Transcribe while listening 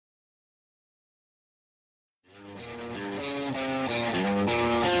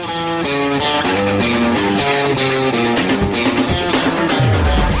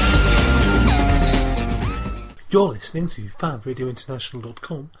You're listening to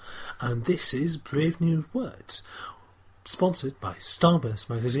FabRadioInternational.com, and this is Brave New Words, sponsored by Starburst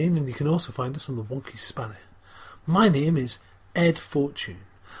Magazine, and you can also find us on the Wonky Spanner. My name is Ed Fortune,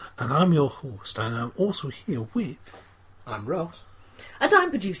 and I'm your host, and I'm also here with... I'm Ross. And I'm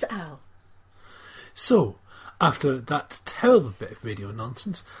producer Al. So, after that terrible bit of radio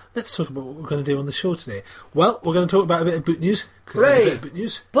nonsense, let's talk about what we're going to do on the show today. Well, we're going to talk about a bit of book news, because there's a bit of book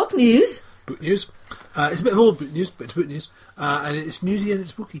news. Book news? Book news. It's a bit of old book news, but it's book news. And it's newsy and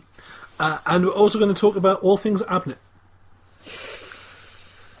it's booky. And we're also going to talk about all things Abnett.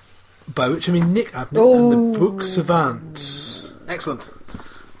 By which I mean Nick Abnett and the Book Savant. Excellent.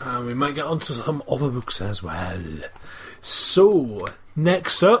 And we might get onto some other books as well. So,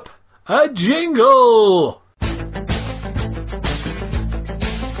 next up, a jingle!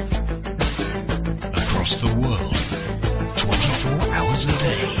 Across the world, 24 hours a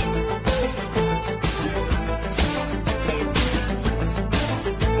day.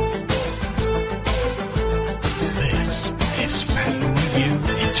 This is Fan Review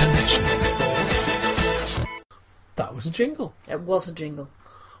International. That was a jingle. It was a jingle.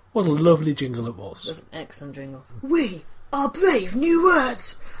 What a lovely jingle it was. It was an excellent jingle. We are Brave New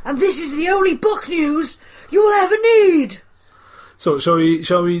Words, and this is the only book news you will ever need. So, shall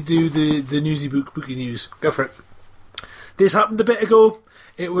we do the newsy booky news? Go for it. This happened a bit ago.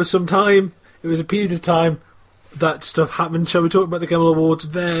 It was some time. It was a period of time that stuff happened. Shall we talk about the Gemmell Awards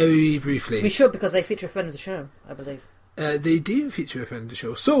very briefly? We should, because they feature a friend of the show, I believe. They do feature a friend of the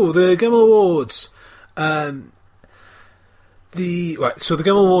show. So, the Gemmell Awards. The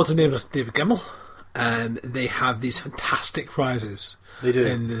Gemmell Awards are named after David Gemmell. They have these fantastic prizes. They do.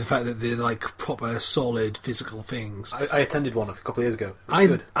 And the fact that they're like proper, solid, physical things. I attended one a couple of years ago.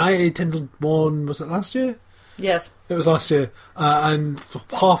 I attended one, was it last year? Yes. It was last year. And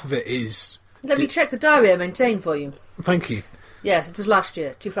half of it is... Let me check the diary I maintained for you. Thank you. Yes, it was last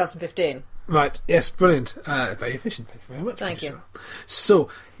year, 2015. Right, yes, brilliant. Very efficient, thank you very much. Thank you. So,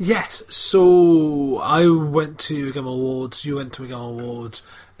 yes, so I went to a Gemmell Awards, you went to a Gemmell Awards.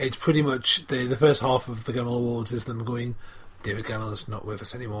 It's pretty much, the first half of the Gemmell Awards is them going, David Gemmell is not with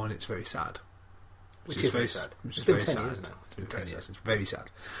us anymore, and it's very sad. Which is very sad. Which is very sad. It's been 10 years, it's very sad.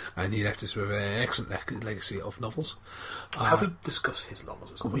 And he left us with an excellent legacy of novels. Have we discussed his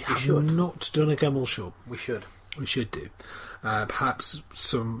novels or something? We have not done a Gemmell show. We should. We should do. Perhaps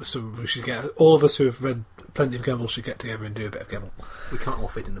some we should get, all of us who have read plenty of Gemmell should get together and do a bit of Gemmell. We can't all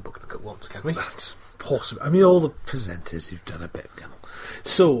fit in the book at once, can we? That's possible. I mean, all the presenters who've done a bit of Gemmell.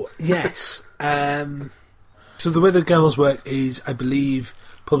 So, yes. So the way the Gemmells work is, I believe,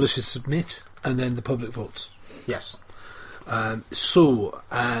 publishers submit and then the public votes. Yes. What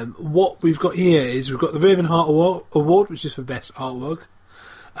we've got here is we've got the Ravenheart Award, which is for Best Artwork.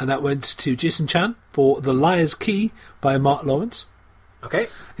 And that went to Jason Chan for The Liar's Key by Mark Lawrence. Okay.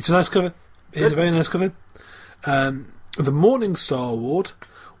 It's a nice cover. It's a very nice cover. The Morningstar Award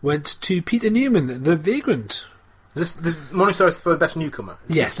went to Peter Newman, The Vagrant. This Morningstar is for Best Newcomer.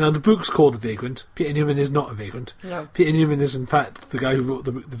 Yes, now the book's called The Vagrant. Peter Newman is not a vagrant. No. Peter Newman is in fact the guy who wrote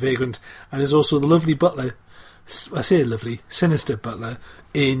the book The Vagrant, and is also the lovely butler, I say lovely, sinister butler,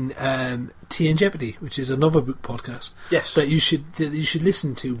 in Tea and Jeopardy, which is another book podcast. Yes. That you should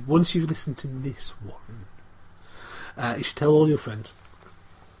listen to once you've listened to this one. You should tell all your friends.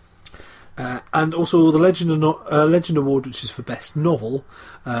 And also the Legend Award, which is for Best Novel,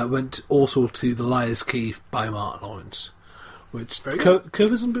 went also to The Liar's Key by Mark Lawrence, which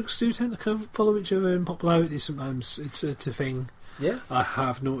covers and books do tend to follow each other in popularity. Sometimes it's a thing. Yeah, I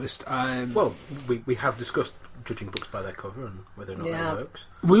have noticed. Well, we have discussed judging books by their cover and whether or not that works.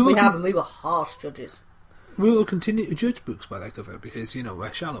 We have, and we were harsh judges. We will continue to judge books by their cover because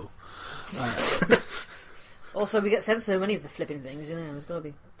we're shallow. Also, we get sent so many of the flipping things, there's got to be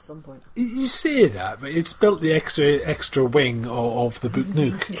at some point. You say that, but it's built the extra wing of the Book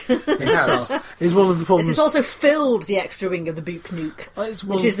Nook. It's one of the problems. It's also filled the extra wing of the Book Nook,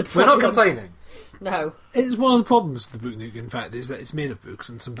 which is the problem. We're not complaining. No. It's one of the problems with the Book Nook, in fact, is that it's made of books,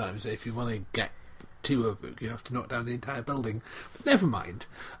 and sometimes if you want to get to a book, you have to knock down the entire building. But never mind.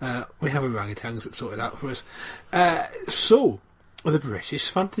 We have orangutans that sort it out for us. So, the British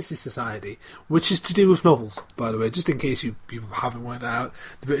Fantasy Society, which is to do with novels, by the way, just in case you haven't worked that out.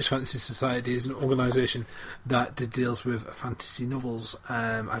 The British Fantasy Society is an organisation that deals with fantasy novels.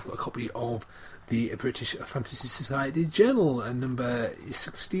 I've got a copy of the British Fantasy Society Journal, number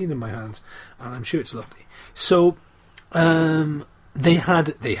 16 in my hands, and I'm sure it's lovely. So, they had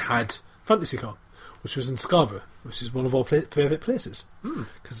FantasyCon, which was in Scarborough, which is one of our favourite places.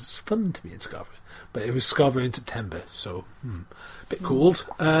 Because it's fun to be in Scarborough. But it was Scarborough in September, so a bit cold.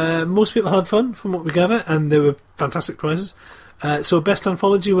 Most people had fun, from what we gather, and there were fantastic prizes. So Best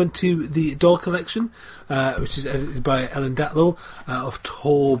Anthology went to the Doll Collection, which is edited by Ellen Datlow, of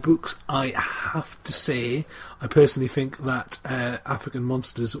Tor Books. I have to say, I personally think that African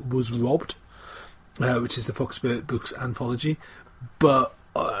Monsters was robbed, which is the Foxborough Books anthology. But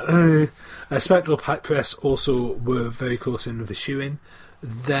Spectral Press also were very close in with a shoe-in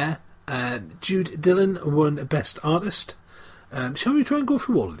there. Jude Dillon won Best Artist. Shall we try and go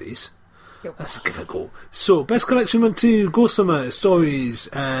through all of these? Yep. Let's give it a go. So, Best Collection went to Go Summer Stories.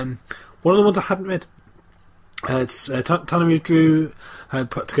 One of the ones I hadn't read. It's Tanner Reid Drew had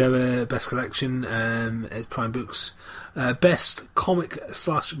put together Best Collection at Prime Books. Best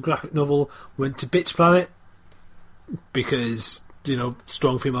Comic/Graphic Novel went to Bitch Planet because,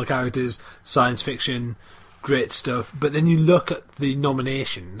 strong female characters, science fiction, great stuff. But then you look at the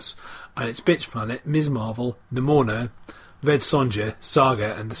nominations, and it's Bitch Planet, Ms. Marvel, Nimona, Red Sonja,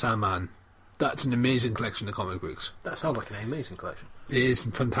 Saga, and The Sandman. That's an amazing collection of comic books. That sounds like an amazing collection. It is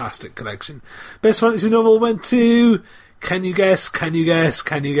a fantastic collection. Best Fantasy Novel went to... Can you guess?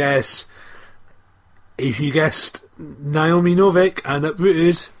 If you guessed Naomi Novik and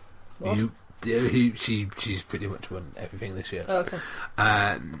Uprooted, she's pretty much won everything this year. Oh, okay.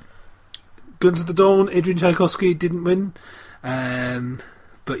 Guns of the Dawn, Adrian Tchaikovsky didn't win.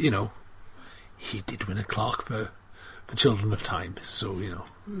 But, he did win a Clark for Children of Time. So,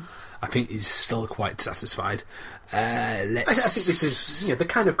 I think he's still quite satisfied. I think this is the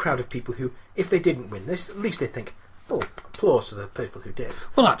kind of crowd of people who, if they didn't win this, at least they think, applause to the people who did.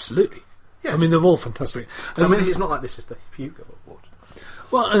 Well, absolutely. Yes. I mean, they're all fantastic. It's not like this is the Hugo Award.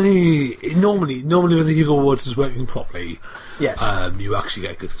 Well, normally when the Hugo Awards is working properly, yes, you actually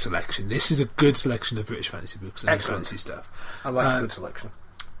get a good selection. This is a good selection of British fantasy books and fantasy stuff. I like a good selection.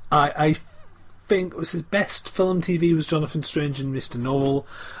 I think was his best film TV was Jonathan Strange and Mr. Noel.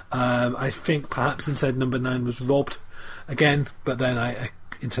 I think perhaps Inside Number 9 was robbed again, but then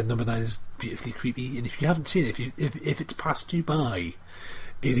Inside Number 9 is beautifully creepy, and if you haven't seen it, if it's passed you by,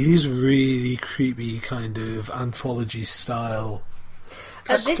 it is really creepy, kind of anthology style.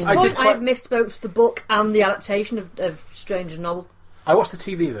 At this point, I've missed both the book and the adaptation of Strange and Novel. I watched the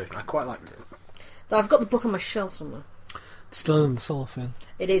TV version. I quite liked it. I've got the book on my shelf somewhere. Still in the cellophane.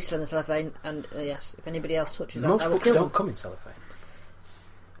 It is still in the cellophane, and yes, if anybody else touches Most that, I will books kill don't them. come in cellophane.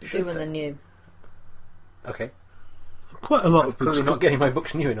 Do when they're new. Okay. Quite a lot I'm of books. clearly not getting my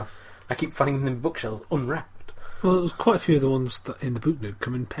books new enough. I keep finding them in the bookshelves unwrapped. Well, there's quite a few of the ones that in the book nook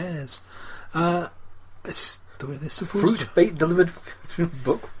come in pairs. It's the way they're supposed to. Fruit bait delivered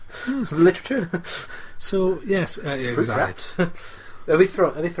book literature. So yes, Fruit exactly. wrapped. Are they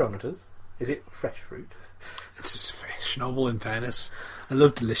thrown at us? Is it fresh fruit? It's just a fresh novel, in fairness. I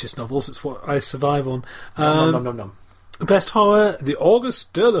love delicious novels. It's what I survive on. Nom. Best Horror, the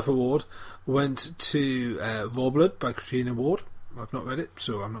August Derleth Award went to Raw Blood by Katrina Ward. I've not read it,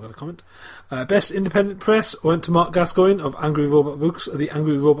 so I'm not going to comment. Best Independent Press went to Mark Gascoigne of Angry Robot Books, the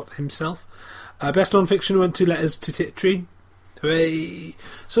Angry Robot himself. Best Non-Fiction went to Letters to Tiptree. Hooray!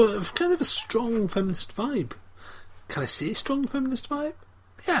 So, kind of a strong feminist vibe. Can I say strong feminist vibe?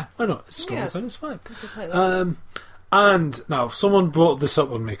 Yeah, why not? It's a strong feminist vibe. And now, someone brought this up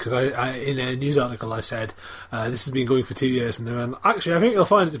on me because I in a news article I said this has been going for 2 years, and they went, actually, I think you'll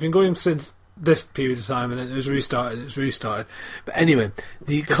find it's been going since this period of time, and then it was restarted. But anyway,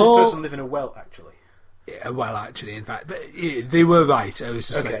 Does this person live in a well, actually? Yeah, well, actually, in fact, but they were right. I was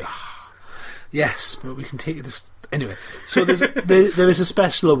just okay. like, yes, but we can take it. Anyway, so there is a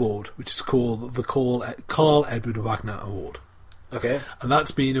special award which is called the Carl Edward Wagner Award. Okay, and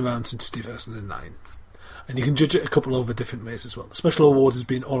that's been around since 2009. And you can judge it a couple of different ways as well. The special award has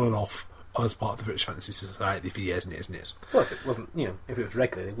been on and off as part of the British Fantasy Society for years and years and years. Well, if it wasn't, if it was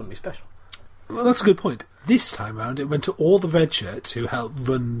regular, they wouldn't be special. Well, that's a good point. This time round, it went to all the red shirts who helped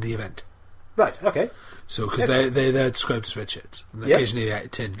run the event. Right. Okay. So, because they're described as red shirts, and occasionally they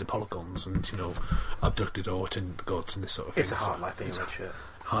turned into polygons and abducted or turned into gods and this sort of thing. It's a hard life being a red shirt.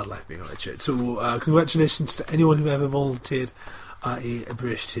 Hard life being a red shirt. So, congratulations to anyone who ever volunteered at a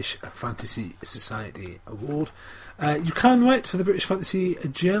British Fantasy Society Award. You can write for the British Fantasy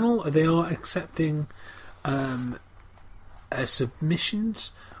Journal. They are accepting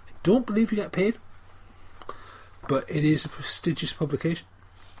submissions. I don't believe you get paid, but it is a prestigious publication.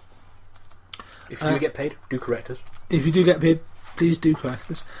 If you get paid, do correct us. If you do get paid, please do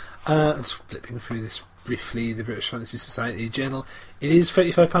correct us. I'm just flipping through this briefly the British Fantasy Society Journal. It is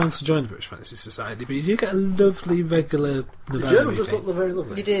 £35 to join the British Fantasy Society, but you do get a lovely regular The November journal does thing. look very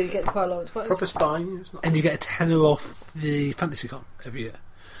lovely. You do, you get quite a lot. It's quite Proper spine. It's not... And you get a tenner off the FantasyCon every year.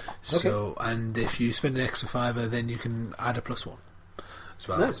 So, and if you spend an extra £5, then you can add a +1 as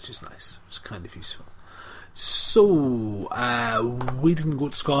well, Nice. which is nice. It's kind of useful. So, we didn't go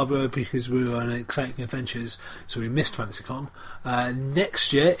to Scarborough because we were on exciting adventures, so we missed FantasyCon.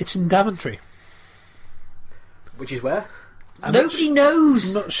 Next year, it's in Daventry. Which is where? Nobody I'm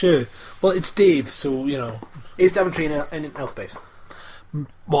knows. not sure. Well, it's Dave, so, you know. Is Daventry in Elspace?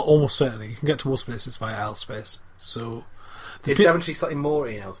 Well, almost certainly. You can get to most places via Elspace. So, Is Daventry slightly more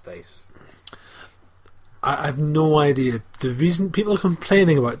in Elspace? I have no idea. The reason people are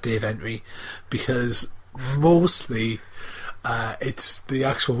complaining about Dave Entry because mostly it's the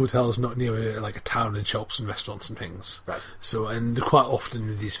actual hotel's not near like a town and shops and restaurants and things. Right. So, and quite often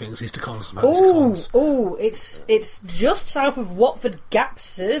with these things, Easter cons and Oh, it's just south of Watford Gap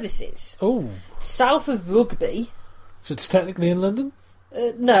Services, Oh, south of Rugby. so it's technically in London.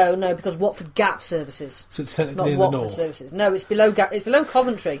 No, because Watford Gap Services, So it's not technically in the Watford north. Services. No, it's below It's below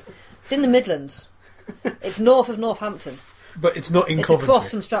Coventry. It's in the Midlands. It's north of Northampton. But it's not in It's Coventry. across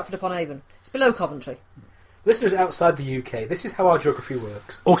from Stratford upon Avon. It's below Coventry. Listeners outside the UK, this is how our geography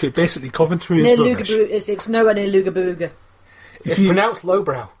works. Okay, basically Coventry Near is rubbish. it's nowhere near Lugabuga. It's pronounced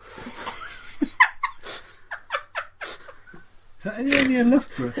lowbrow. Is that anywhere near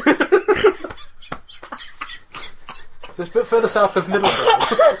Loughborough? So it's a bit further south of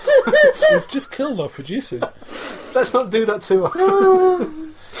Middlesbrough. We've just killed our producer. Let's not do that too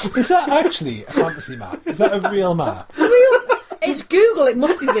often. Is that actually a fantasy map? Is that a real map? It's Google. It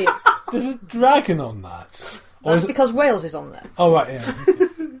must be real. There's a dragon on that. Or That's is it... because Wales is on there. Oh right, yeah.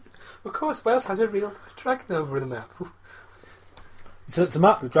 Of course, Wales has a real dragon over the map. So it's a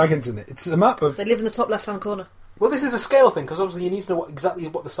map with dragons in it. It's a map of. They live in the top left-hand corner. Well, this is a scale thing, because obviously you need to know exactly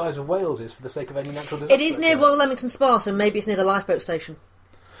what the size of Wales is for the sake of any natural disaster. It is near Royal Leamington Spa, so maybe it's near the lifeboat station.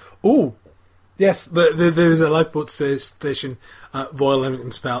 Oh, yes. There is a lifeboat station at Royal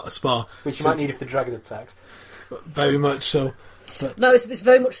Leamington Spa, Which you might need if the dragon attacks. very much so. No, it's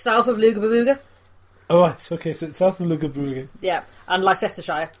very much south of Lugabuga. Oh, right. Okay, so it's south of Lugabuga. Yeah, and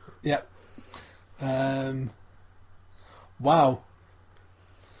Leicestershire. Yeah. Wow.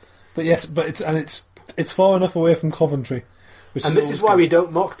 But yes, but it's far enough away from Coventry. And this is why we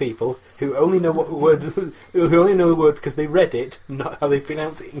don't mock people who only know what word who only know the word because they read it, not how they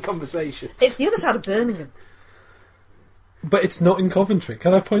pronounce it in conversation. It's the other side of Birmingham. But it's not in Coventry.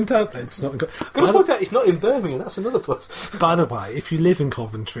 Can I point out that it's not in I'm going to point out it's not in Birmingham. That's another plus. By the way, if you live in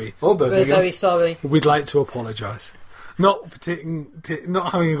Coventry, Or We're Birmingham. very sorry. we'd like to apologise. Not for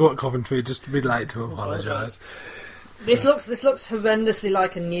not having a go at Coventry, just we'd like to apologise. This looks horrendously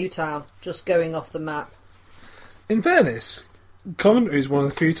like a new town, just going off the map. In fairness, Coventry is one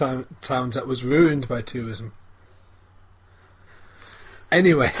of the few towns that was ruined by tourism.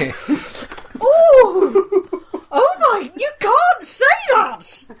 Anyway. Ooh! Oh my! You can't say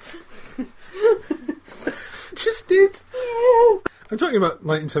that! Just did. I'm talking about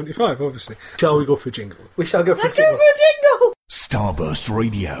 1975, obviously. Shall we go for a jingle? We shall go for Let's a go jingle. for a jingle! Starburst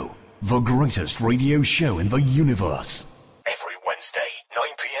Radio, the greatest radio show in the universe. Every Wednesday, 9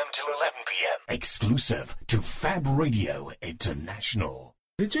 p.m. till 11 p.m. Exclusive to Fab Radio International.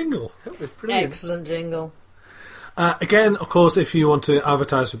 The jingle. That was brilliant. Excellent jingle. Again, of course, if you want to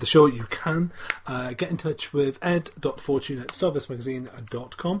advertise with the show, you can get in touch with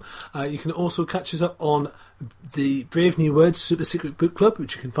ed.fortune@starburstmagazine.com. You can also catch us up on the Brave New Words Super Secret Book Club,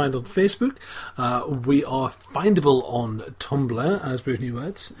 which you can find on Facebook. We are findable on Tumblr as Brave New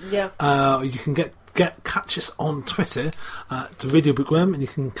Words. Yeah. You can catch us on Twitter at Radio Bookworm, and you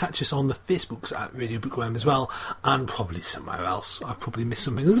can catch us on the Facebooks at Radio Bookworm as well, and probably somewhere else. I've probably missed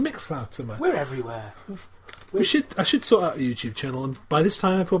something. There's a Mixcloud somewhere. We're everywhere. I should sort out a YouTube channel, and by this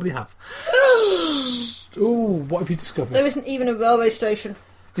time I probably have. Ooh, what have you discovered? There isn't even a railway station.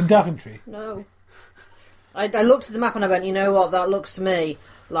 In Daventry. No. I looked at the map and I went, you know what, that looks to me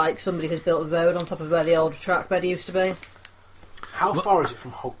like somebody has built a road on top of where the old track bed used to be. How far is it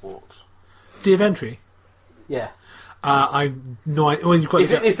from Hogwarts? Daventry? Yeah. I know. Well, you've got Is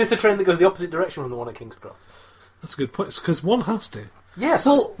this the train that goes the opposite direction from the one at King's Cross? That's a good point. Because one has to. Yeah,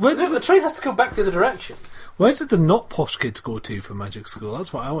 so Well, the train has to go back the other direction. Where did the not posh kids go to for magic school?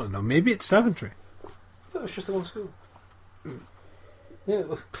 That's what I want to know. Maybe it's Daventry. I thought it was just the one school. Yeah,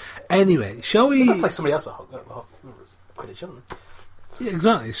 Anyway, shall we? they'll play somebody else at Quidditch, haven't they? Yeah,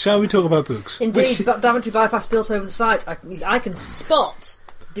 exactly. Shall we talk about books? Indeed, that Daventry bypass built over the site. I can spot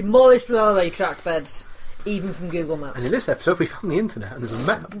demolished railway track beds, even from Google Maps. And in this episode, we found the internet and there's a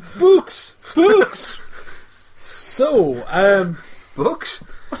map. Books! Books! So, Books?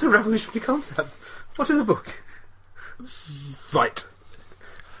 What a revolutionary concept. What is a book? right.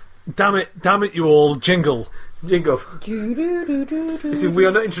 Damn it, you all. Jingle. Jingle. Do-do-do-do-do. Listen, we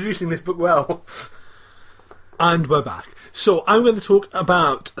are not introducing this book well. And we're back. So, I'm going to talk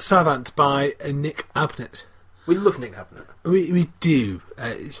about Savant by Nick Abnett. We love Nick Abnett. We do.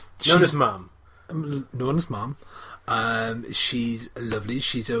 Known as Mum. Known as Mum. She's lovely.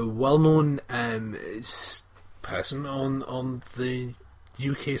 She's a well-known person on the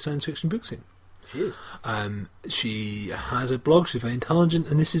UK science fiction book scene. She is. She has a blog. She's very intelligent,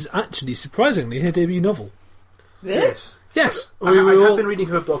 and this is actually surprisingly her debut novel. Really? Yes. Yes, I have been reading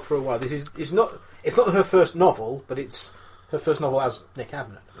her blog for a while. It's not her first novel, but it's her first novel as Nick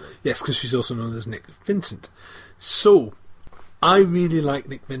Abnett. Yes, because she's also known as Nick Vincent. So, I really like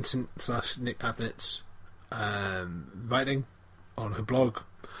Nick Vincent / Nick Abnett's writing on her blog.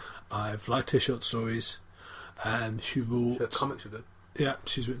 I've liked her short stories. She wrote... Her comics are good. Yeah,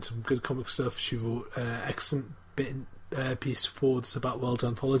 she's written some good comic stuff. She wrote excellent piece for the Sabat World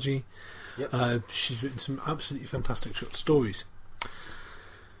anthology. Yep. She's written some absolutely fantastic short stories.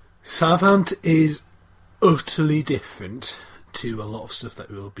 Savant is utterly different to a lot of stuff that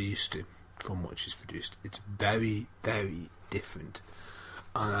we'll be used to from what she's produced. It's very, very different.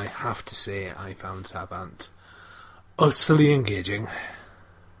 And I have to say, I found Savant utterly engaging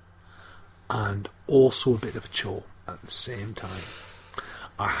and also a bit of a chore at the same time.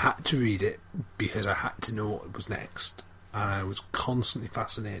 I had to read it because I had to know what was next, and I was constantly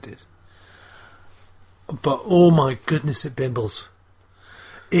fascinated. But oh my goodness, it bimbles.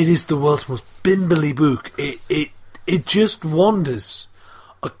 It is the world's most bimbly book. It just wanders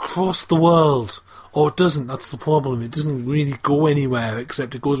across the world. Or it doesn't, that's the problem. It doesn't really go anywhere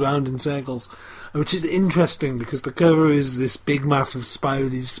except it goes round in circles. Which is interesting because the cover is this big, massive,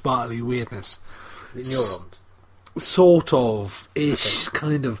 spirally, sparkly weirdness. Is it neurons? Sort of, ish,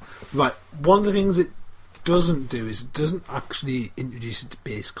 kind of. Right, one of the things it doesn't do is it doesn't actually introduce its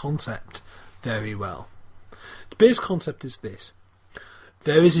base concept very well. The base concept is this.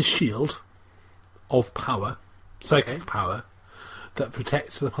 There is a shield of power, psychic power, that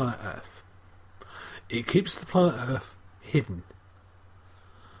protects the planet Earth. It keeps the planet Earth hidden.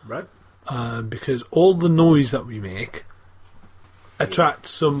 Right. Because all the noise that we make attracts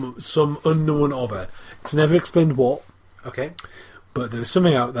some unknown other. It's never explained what, Okay. but there's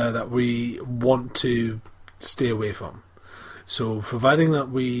something out there that we want to stay away from. So, providing that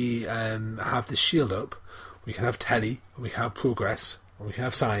we have the shield up, we can have telly, we can have progress, we can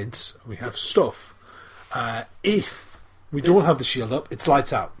have science, we can have stuff. If we don't have the shield up, it's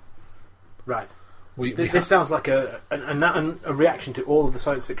lights out. Right. This sounds like a reaction to all of the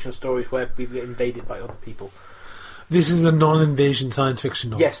science fiction stories where people get invaded by other people. This is a non-invasion science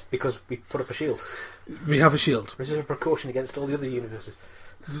fiction novel. Yes, because we put up a shield. We have a shield. This is a precaution against all the other universes.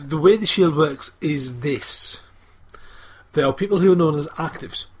 The way the shield works is this. There are people who are known as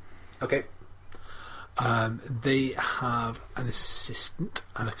actives. Okay. They have an assistant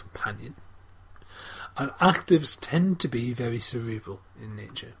and a companion. And actives tend to be very cerebral in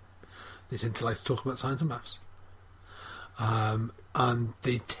nature. They tend to like to talk about science and maths. And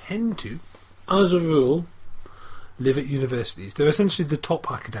they tend to, as a rule, live at universities. They're essentially the top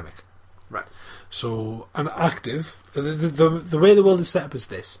academic. Right. So, an active... The way the world is set up is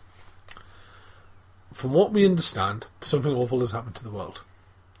this. From what we understand, something awful has happened to the world.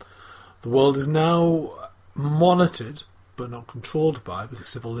 The world is now monitored, but not controlled by, because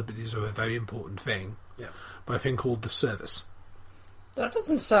civil liberties are a very important thing, by a thing called the Service. That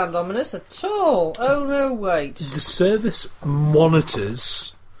doesn't sound ominous at all. Oh no, wait. The Service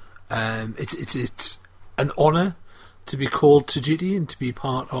monitors. It's an honour to be called to duty and to be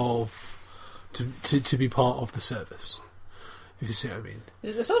part of to be part of the service. If you see what I mean.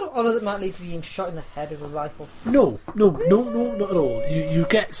 Is it the sort of honour that might lead to being shot in the head with a rifle? No, not at all. You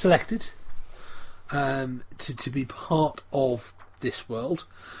get selected to be part of this world,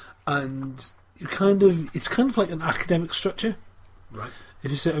 and it's kind of like an academic structure. Right.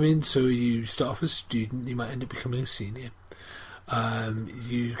 If you see what I mean. So you start off as a student, you might end up becoming a senior.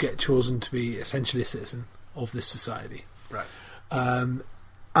 You get chosen to be essentially a citizen of this society. Right.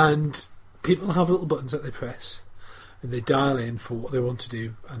 And people have little buttons that they press, and they dial in for what they want to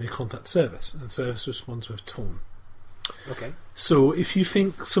do, and they contact service, and service responds with tone. Okay. So if you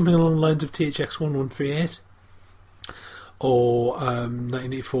think something along the lines of THX 1138 or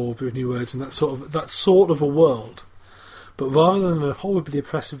 1984 Brave New Words and that sort of a world, but rather than a horribly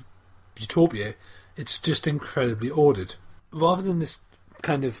oppressive utopia, it's just incredibly ordered. Rather than this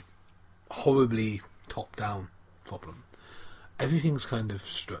kind of horribly top-down problem, everything's kind of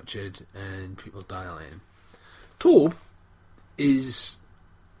structured and people dial in. Torb is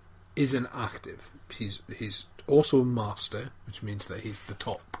an active. He's also a master, which means that he's the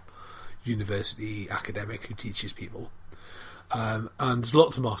top university academic who teaches people. And there's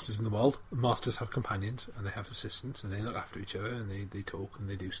lots of masters in the world. Masters have companions and they have assistants and they look after each other and they talk and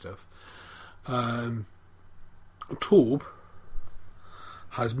they do stuff. Torb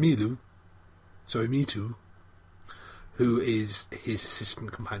has Mitu, who is his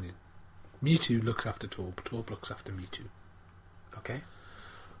assistant companion. Mitu looks after Torb. Torb looks after Mitu. Okay.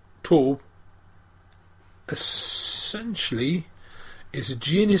 Torb essentially is a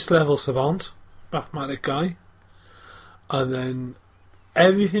genius level savant, mathematic guy, and then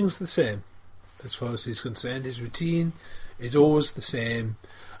everything's the same as far as he's concerned. His routine is always the same,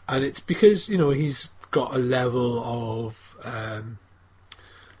 and it's because he's got a level of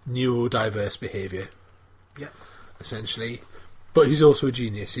neurodiverse behaviour. Yeah. Essentially, but he's also a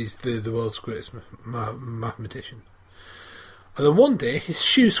genius. He's the world's greatest mathematician. And then one day his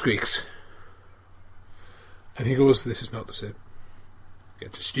shoe squeaks, and he goes, "This is not the same."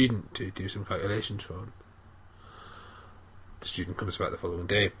 Gets a student to do some calculations for him. The student comes back the following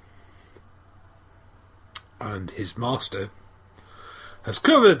day, and his master has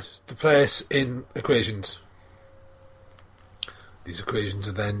covered the place in equations. These equations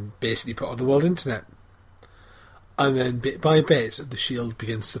are then basically put on the world internet. And then bit by bit the shield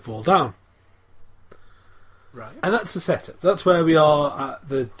begins to fall down. Right. And that's the setup. That's where we are at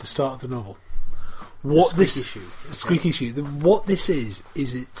the start of the novel. Squeaky shoe. What this is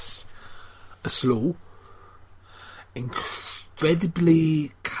it's a slow,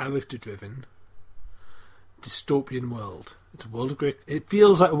 incredibly character-driven, dystopian world. It's a world of grey. It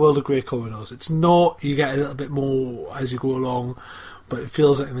feels like a world of grey corridors. It's not. You get a little bit more as you go along, but it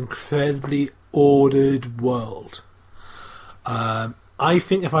feels like an incredibly ordered world. I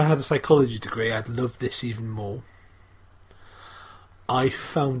think if I had a psychology degree, I'd love this even more. I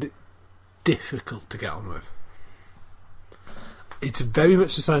found it difficult to get on with. It's very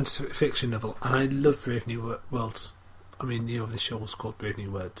much a science fiction novel, and I love Brave New Worlds. I mean, the show's called Brave New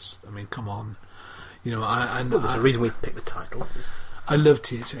Worlds. I mean, come on. There's a reason we picked the title. I love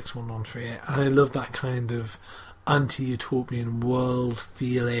THX 113, and I love that kind of anti-utopian world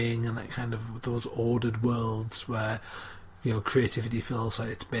feeling, and that kind of those ordered worlds where creativity feels like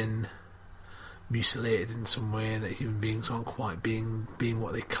it's been mutilated in some way, and that human beings aren't quite being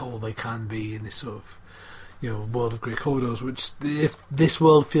what they can be in this sort of world of grey corridors. Which this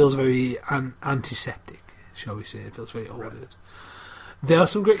world feels very antiseptic, shall we say? It feels very ordered. Right. There are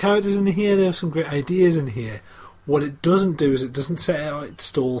some great characters in here. There are some great ideas in here. What it doesn't do is it doesn't set out its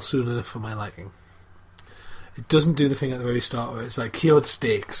stall soon enough for my liking. It doesn't do the thing at the very start where it's like keyword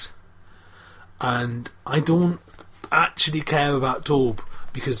stakes, and I don't actually care about Torb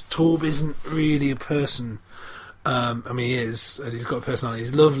because Torb isn't really a person. I mean, he is, and he's got a personality.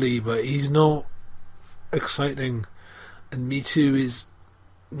 He's lovely, but he's not exciting, and Mitu is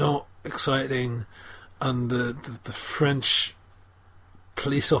not exciting, and the French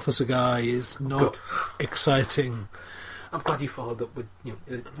police officer guy is not exciting. I'm glad you followed up with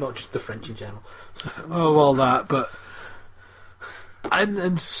not just the French in general. Oh well, that, but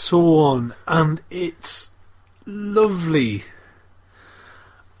and so on, and it's lovely,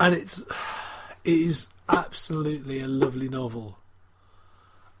 and it is absolutely a lovely novel.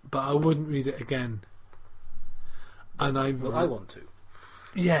 But I wouldn't read it again. And I want to.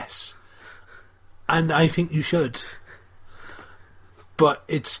 Yes, and I think you should. But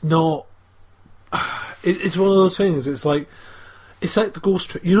it's not. It's one of those things. It's like the ghost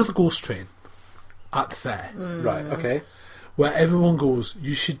train. You know the ghost train at the fair, right? Okay. Where everyone goes,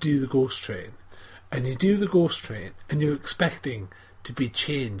 you should do the ghost train, and you do the ghost train, and you're expecting to be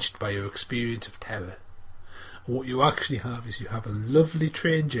changed by your experience of terror. And what you actually have is you have a lovely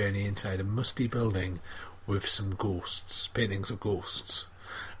train journey inside a musty building with some ghosts, paintings of ghosts.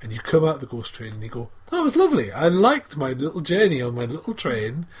 And you come out of the ghost train and you go, that was lovely. I liked my little journey on my little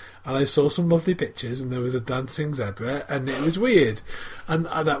train, and I saw some lovely pictures, and there was a dancing zebra, and it was weird, and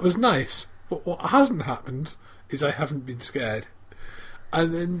that was nice. But what hasn't happened is I haven't been scared.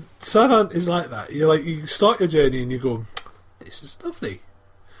 And then Savant is like that. You start your journey and you go, this is lovely.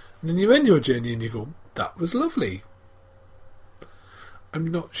 And then you end your journey and you go, that was lovely. I'm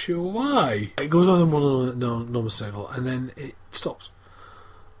not sure why. It goes on in one normal circle, and then it stops.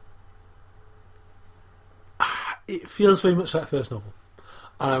 It feels very much like the first novel,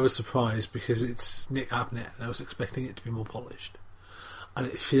 and I was surprised because it's Nick Abnett and I was expecting it to be more polished, and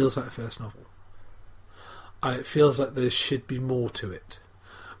it feels like the first novel, and it feels like there should be more to it,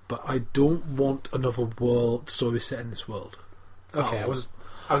 but I don't want another world story set in this world. Okay, I was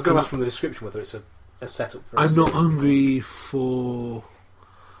going to ask from the description whether it's a a setup for. I'm not hungry for.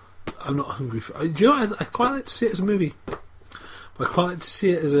 Do you know what? I quite like to see it as a movie. But I quite like to see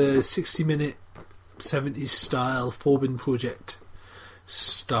it as a 60-minute, 70s style, Forbin Project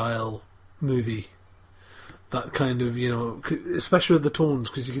style movie. That kind of, especially with the tones,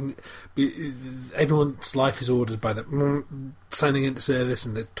 because everyone's life is ordered by the signing into service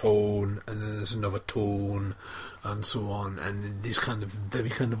and the tone, and then there's another tone, and so on, and these kind of very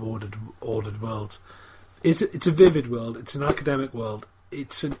kind of ordered worlds. It's a vivid world. It's an academic world.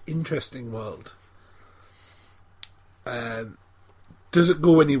 It's an interesting world. Does it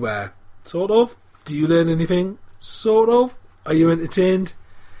go anywhere? Sort of. Do you learn anything? Sort of. Are you entertained?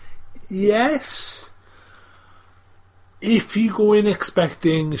 Yes. If you go in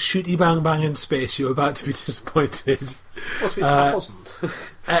expecting shooty bang bang in space, you're about to be disappointed. What if it wasn't?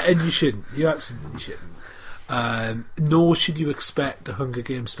 And you shouldn't. You absolutely shouldn't. Nor should you expect a Hunger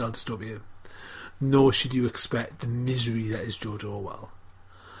Games style dystopia. Nor should you expect the misery that is George Orwell.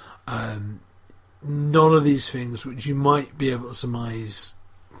 None of these things, which you might be able to surmise,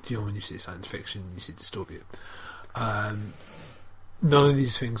 when you say science fiction, you say dystopia. None of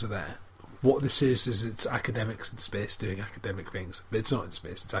these things are there. What this is it's academics in space doing academic things. But it's not in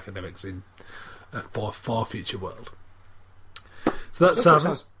space, it's academics in a far future world. So that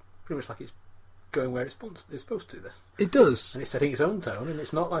sounds pretty much like it's going where it's supposed to, then. It does. And it's setting its own tone, and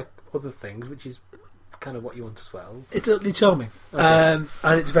it's not like other things, which is kind of what you want as well. It's utterly charming. Okay.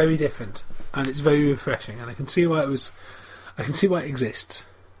 And it's very different. And it's very refreshing. And I can see why it exists.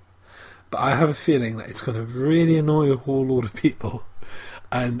 But I have a feeling that it's going to really annoy a whole load of people.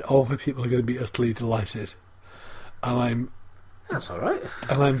 And other people are going to be utterly delighted. And That's alright.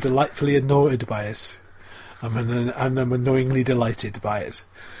 And I'm delightfully annoyed by it. I'm annoyingly delighted by it.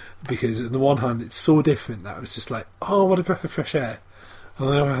 Because on the one hand, it's so different that I was just like, oh, what a breath of fresh air. And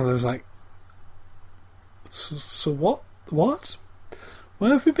on the other hand, I was like, so what? What?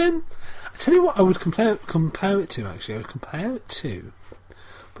 Where have we been? I tell you what I would compare it to, actually. I would compare it to,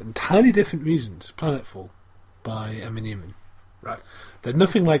 but entirely different reasons, Planetfall by Emma Newman. Right. They're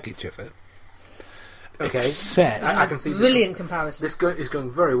nothing like each other. Okay. Except... I can see brilliant comparison. This is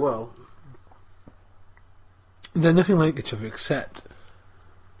going very well. They're nothing like each other, except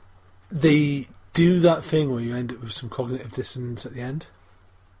they do that thing where you end up with some cognitive dissonance at the end.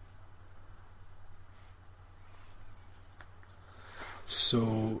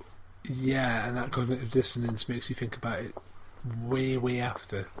 So, yeah, and that cognitive dissonance makes you think about it way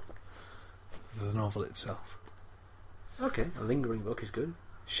after the novel itself. Okay, a lingering book is good.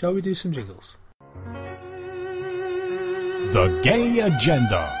 Shall we do some jingles? The Gay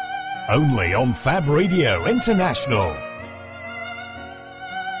Agenda, only on Fab Radio International.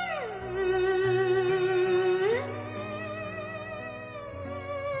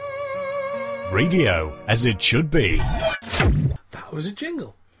 Radio as it should be. That was a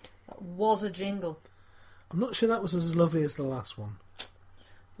jingle. That was a jingle. I'm not sure that was as lovely as the last one.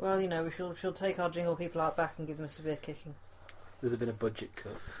 Well, we shall take our jingle people out back and give them a severe kicking. There's been a budget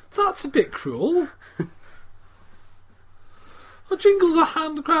cut. That's a bit cruel. Our jingles are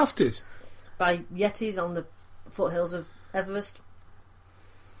handcrafted. By Yetis on the foothills of Everest.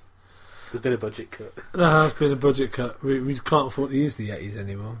 There's been a budget cut. There has been a budget cut. We can't afford to use the Yetis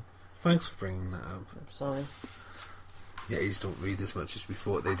anymore. Thanks for bringing that up. I'm sorry. Yetis don't read as much as we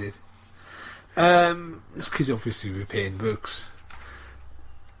thought they did. It's because obviously we're paying books.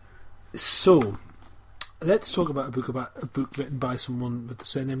 So, let's talk about a book written by someone with the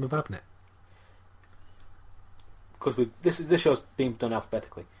surname of Abnett. Because this show's being done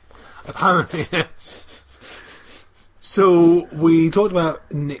alphabetically. Apparently, yes. So we talked about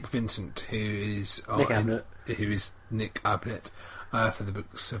Nick Vincent, who is Nick Abnett for the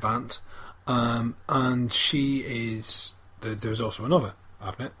book Savant, and she is. There's also another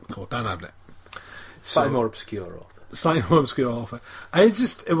Abnett called Dan Abnett. Slightly more obscure author. And it's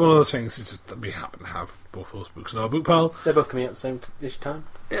just one of those things. It's just that we happen to have both those books in our book pile. They're both coming out at the same-ish time.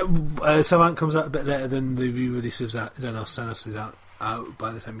 Savant comes out a bit later than the re-release of Xenos is out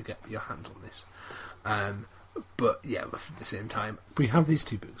by the time you get your hands on this. But yeah, at the same time, we have these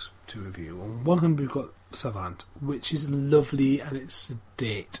two books to review. On one hand, we've got Savant, which is lovely and it's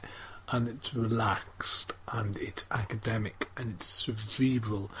sedate and it's relaxed and it's academic and it's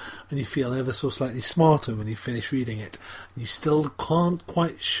cerebral and you feel ever so slightly smarter when you finish reading it. You still can't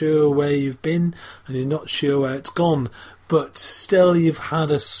quite sure where you've been and you're not sure where it's gone, but still you've had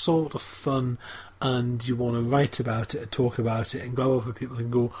a sort of fun and you want to write about it and talk about it and go over people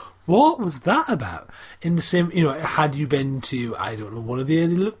and go, what was that about? In the same, had you been to, I don't know, one of the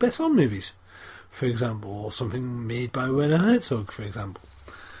early Luc Besson movies, for example, or something made by Werner Herzog, for example.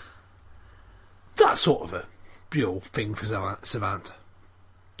 That's sort of a real thing for Savant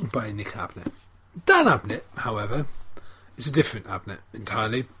by Nick Abnett. Dan Abnett, however, is a different Abnett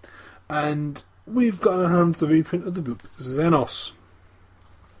entirely, and we've got in our hands the reprint of the book Xenos,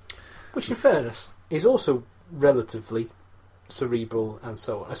 which, in fairness, is also relatively cerebral and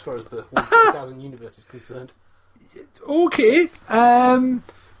so on, as far as the 1,000 universe is concerned. Okay.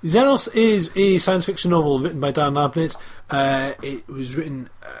 Xenos is a science fiction novel written by Dan Abnett. It was written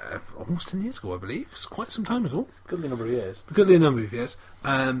almost 10 years ago, I believe. It's quite some time ago. Goodly number of years. Goodly number of years.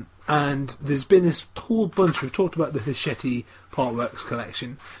 And there's been this whole bunch. We've talked about the Hachette Partworks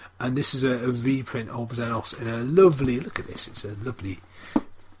collection, and this is a reprint of Xenos in a lovely, look at this, it's a lovely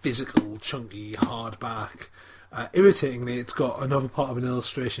physical, chunky, hardback. Irritatingly, it's got another part of an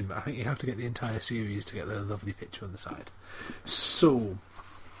illustration, but I think you have to get the entire series to get the lovely picture on the side. So...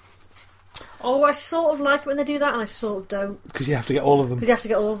 Oh, I sort of like it when they do that, and I sort of don't. Because you have to get all of them. Because you have to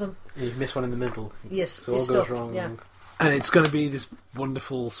get all of them. You miss one in the middle. Yes, so all goes wrong. Yeah. And it's going to be this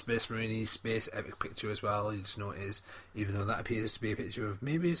wonderful Space Marine space epic picture as well. You just know it is, even though that appears to be a picture of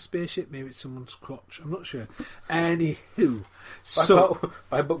maybe a spaceship, maybe it's someone's crotch. I'm not sure. Anywho, so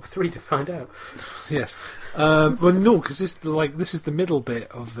buy book 3 to find out. Yes, well, no, because this is the middle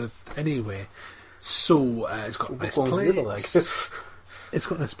bit of the anyway. So it's got nice plates. It's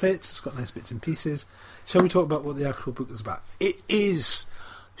got nice plates. It's got nice bits and pieces. Shall we talk about what the actual book is about? It is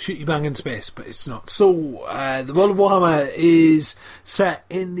shoot you bang in space, but it's not. So, the World of Warhammer is set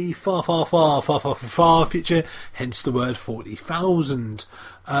in the far, far, far, far, far, far, far future, hence the word 40,000.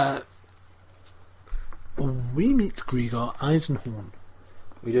 We meet Grigor Eisenhorn.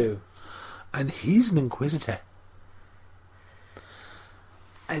 We do. And he's an Inquisitor.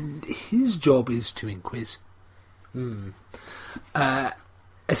 And his job is to inquis.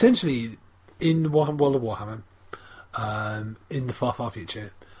 Essentially, in the World of Warhammer, in the far, far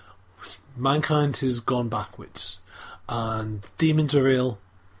future, mankind has gone backwards, and demons are real,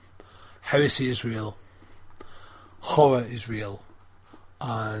 heresy is real, horror is real,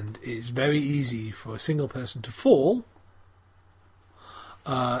 and it's very easy for a single person to fall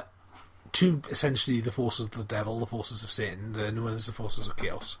to essentially the forces of the devil, the forces of Satan, the known as the forces of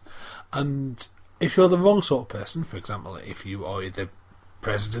chaos. And if you're the wrong sort of person, for example, if you are the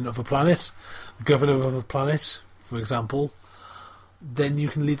president of a planet, the governor of a planet, for example, then you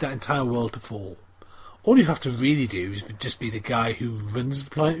can lead that entire world to fall. All you have to really do is just be the guy who runs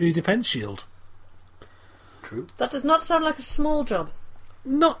the planetary defence shield. True. That does not sound like a small job.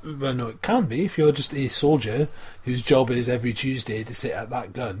 Well, no, it can be if you're just a soldier whose job is every Tuesday to sit at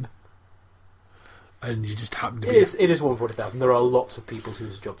that gun, and you just happen to be... It is 140,000. There are lots of people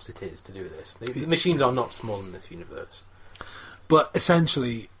whose jobs it is to do this. The machines are not small in this universe. But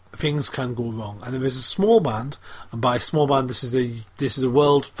essentially, things can go wrong, and there is a small band, and by small band, this is a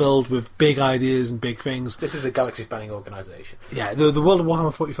world filled with big ideas and big things. This is a galaxy-spanning organisation. Yeah, the world of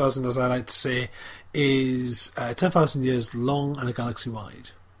Warhammer 40,000, as I like to say, is 10,000 years long and a galaxy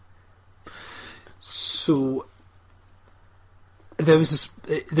wide. So there is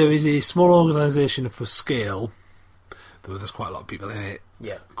a small organisation for scale, though there's quite a lot of people in it,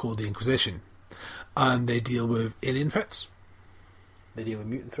 called the Inquisition, and they deal with alien threats. They deal with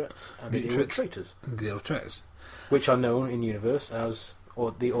mutant threats, and they deal with traitors. Which are known in universe as,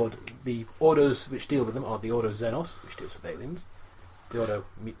 or the orders which deal with them are the Ordo Xenos, which deals with aliens. The Ordo...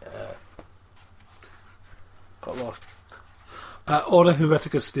 got lost. Ordo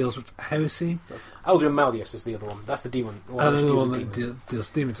Hereticus deals with heresy. Aldrin Malleus is the other one. That's the demon. And the one that deals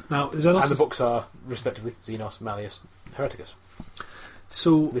with demons. Now, Xenos and the books are, respectively, Xenos, Malleus, Hereticus.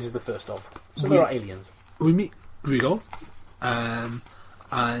 So this is the first of. So there are aliens. We meet Grigor.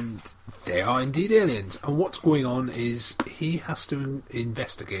 And they are indeed aliens. And what's going on is he has to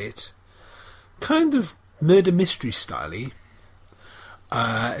investigate, kind of murder mystery style-y,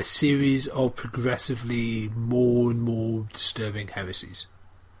 a series of progressively more and more disturbing heresies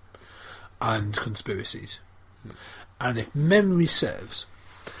and conspiracies. And if memory serves,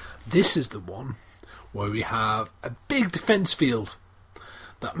 this is the one where we have a big defence field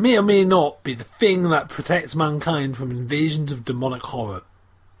that may or may not be the thing that protects mankind from invasions of demonic horror.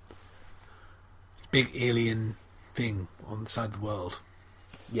 Big alien thing on the side of the world.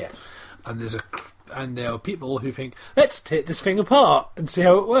 Yes. And there are people who think, let's take this thing apart and see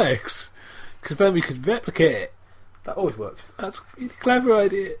how it works, because then we could replicate it. That always works. That's a really clever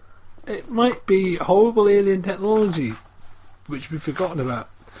idea. It might be horrible alien technology, which we've forgotten about.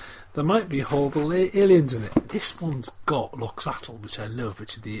 There might be horrible aliens in it. This one's got Loxatl, which I love,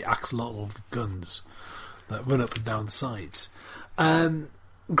 which are the axolotl guns that run up and down the sides.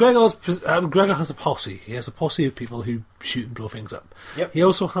 Gregor has a posse. He has a posse of people who shoot and blow things up. Yep. He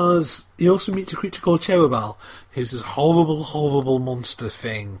also meets a creature called Cherubal, who's this horrible, horrible monster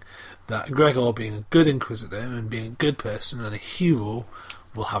thing that Gregor, being a good Inquisitor and being a good person and a hero,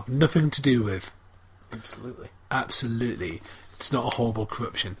 will have nothing to do with. Absolutely. It's not a horrible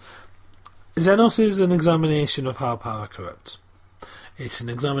corruption. Xenos is an examination of how power corrupts. It's an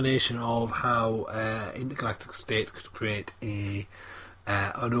examination of how intergalactic state could create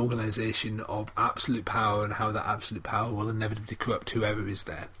an organisation of absolute power, and how that absolute power will inevitably corrupt whoever is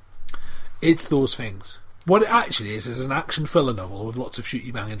there. It's those things. What it actually is an action thriller novel with lots of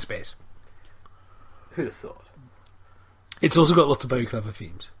shooty bang in space. Who'd have thought? It's also got lots of very clever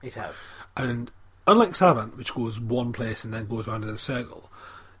themes. It has. And unlike Savant, which goes one place and then goes round in a circle,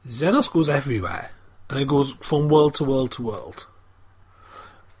 Xenos goes everywhere, and it goes from world to world to world,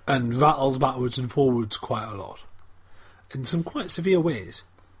 and rattles backwards and forwards quite a lot, in some quite severe ways.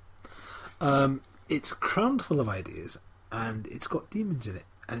 It's crammed full of ideas, and it's got demons in it,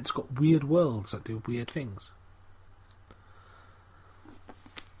 and it's got weird worlds that do weird things.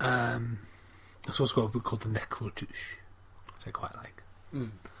 It's also got a book called The Necrotouche, which I quite like.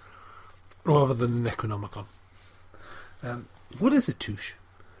 Rather than the Necronomicon. What is a touche?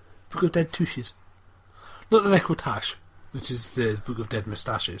 Book of Dead Touches. Not the Necrotash, which is the Book of Dead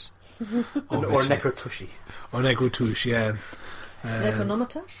Moustaches. Or Necrotushy. Or Necrotouche, yeah.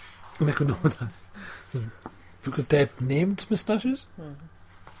 Necronomitash? Necronomitash. Book of Dead Named Moustaches?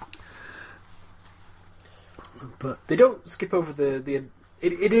 But they don't skip over the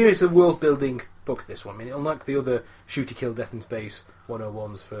it is a world building book, this one. I mean, unlike the other Shooty Kill Death in Space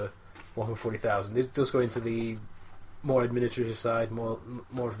 101s for Warhammer 40,000, it does go into the more administrative side, more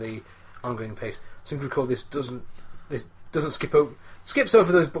of the ongoing pace. I seem to recall this doesn't skips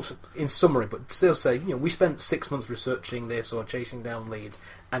over those books in summary, but still say, we spent 6 months researching this or chasing down leads,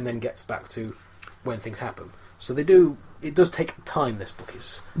 and then gets back to when things happen. So it does take time, this book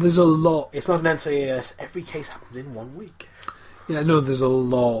is. There's a lot. It's not an NCIS, every case happens in 1 week. Yeah, no, there's a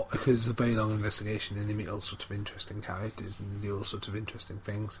lot, because it's a very long investigation, and they meet all sorts of interesting characters and do all sorts of interesting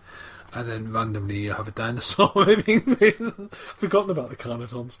things. And then randomly you have a dinosaur being I've forgotten about the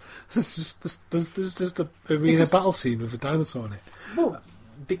Carnotons. There's just a arena battle scene with a dinosaur in it. Well,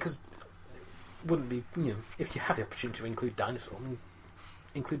 because it wouldn't be, if you have the opportunity to include dinosaur,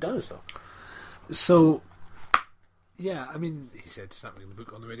 include dinosaur. So, yeah, I mean, he said snapping the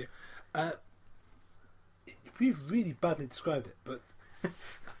book on the radio. We've really badly described it, but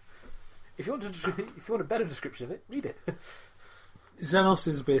if you want a better description of it, read it. Xenos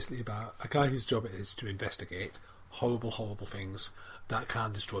is basically about a guy whose job it is to investigate horrible, horrible things that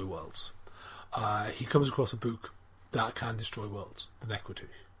can destroy worlds. He comes across a book that can destroy worlds, the Necrotouche,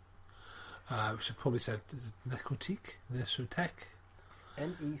 which I probably said Necrotique, Necrotech.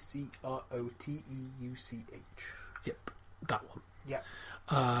 Necroteuch. Yep, that one. Yeah.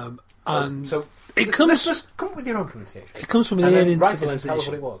 And so it comes. Just come up with your own pronunciation. It comes from an alien civilization. Tell us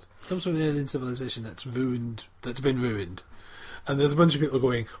what it was. It comes from an alien civilization that's ruined. That's been ruined. And there's a bunch of people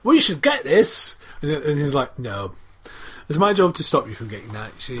going, "We should get this," and he's like, "No, it's my job to stop you from getting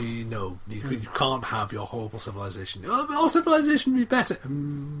that. Actually, no, you can't have your horrible civilization. Our civilization would be better."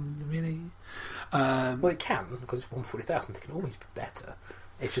 Really? Well, it can, because it's 140,000. It can always be better.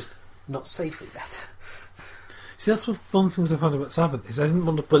 It's just not safely better. See, that's one of the things I found about Savant is I didn't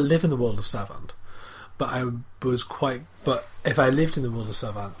want to live in the world of Savant, but But if I lived in the world of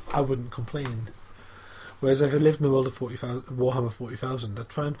Savant, I wouldn't complain. Whereas if I lived in the world of Warhammer 40,000, I'd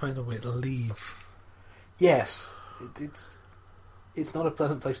try and find a way to leave. Yes, it's not a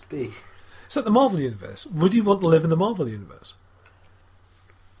pleasant place to be. It's like the Marvel Universe. Would you want to live in the Marvel Universe?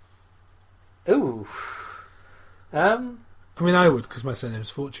 Ooh. I mean, I would, because my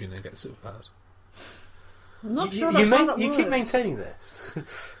surname's Fortune and I get superpowers. I'm not sure that's how that you works. keep maintaining this.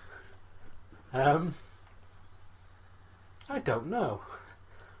 I don't know.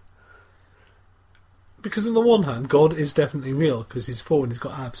 Because on the one hand, God is definitely real, because he's 4 and he's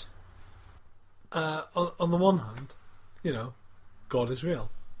got abs. On the one hand, God is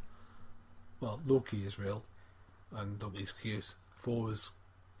real. Well, Loki is real, and Loki's cute. 4 is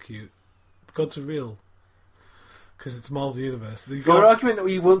cute. Gods are real. Because it's Marvel Universe. Your argument that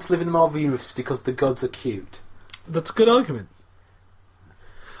we want to live in the Marvel Universe is because the gods are cute. That's a good argument.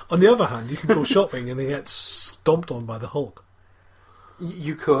 On the other hand, you can go shopping and they get stomped on by the Hulk.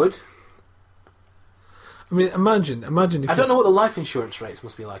 You could. I mean, imagine if I don't know what the life insurance rates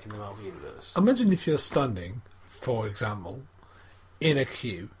must be like in the Marvel Universe. Imagine if you're standing, for example, in a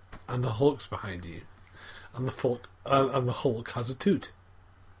queue, and the Hulk's behind you, and the Hulk has a toot.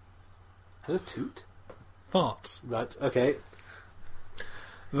 Has a toot? Farts. Right, okay.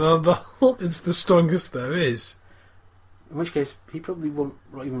 The Hulk is the strongest there is. In which case, he probably won't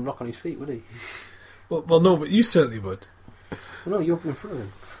even rock on his feet, would he? Well, no, but you certainly would. Well, no, you're in front of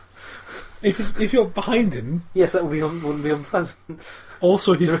him. If you're behind him, Yes, that wouldn't be unpleasant.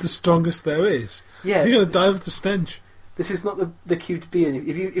 also he's the strongest there is. Yeah, You're going to die with the stench. this is not the queue to be in.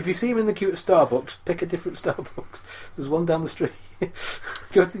 If you see him in the queue at Starbucks, pick a different Starbucks. There's one down the street.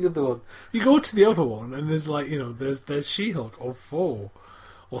 Go to the other one. You go to the other one, and there's there's She-Hulk or Thor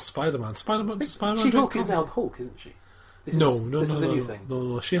or Spider-Man. Spider-Man. She-Hulk is now Hulk, isn't she? This is a new thing.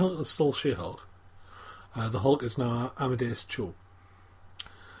 No. She-Hulk is still She-Hulk. The Hulk is now Amadeus Cho.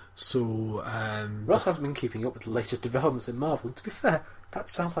 So Ross hasn't been keeping up with the latest developments in Marvel. And to be fair, that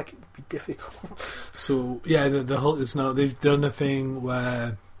sounds like it would be difficult. So yeah, the Hulk is now. They've done a thing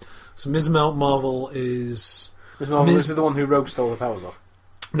where Ms. Marvel is. Ms. Marvel is the one who Rogue stole the powers off.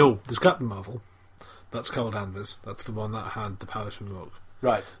 No, there's Captain Marvel. That's Carol Danvers. That's the one that had the powers from Rogue.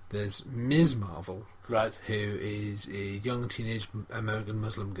 Right. There's Ms. Marvel, Right. who is a young teenage American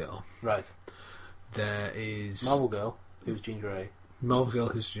Muslim girl. Right. There is Marvel Girl, who's Jean Grey. Marvel girl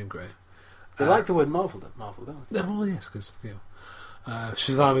who's Jean Grey. They like the word Marvel, don't they? Well, yes, because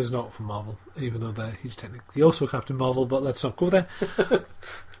Shazam is not from Marvel, even though he's technically also Captain Marvel. But let's not go there.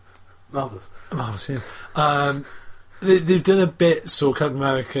 Marvellous. Marvelous, yeah. They've done a bit. So Captain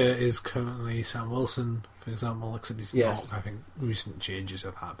America is currently Sam Wilson, for example, except he's not. I think recent changes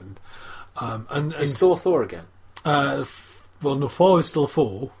have happened. And is Thor again? Well, no, Thor is still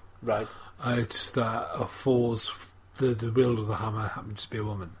Thor. Right. It's that Thor's the wielder of the hammer happens to be a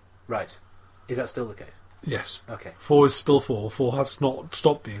woman. Right. Is that still the case? Yes. Okay. Thor is still Thor. Thor has not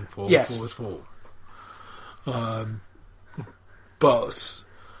stopped being Thor. Yes. Thor is Thor. But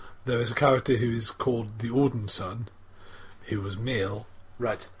there is a character who is called the Odin son, who was male.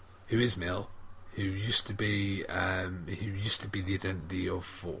 Right. Who is male. Who used to be the identity of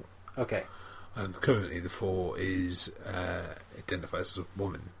Thor. Okay. And currently the Thor is identifies as a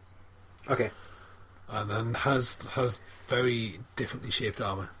woman. Okay. And then has very differently shaped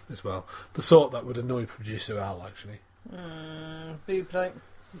armour as well. The sort that would annoy producer Al, actually. Boob plate.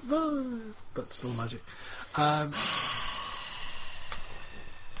 But still magic. But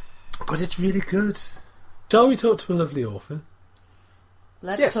it's really good. Shall we talk to a lovely author?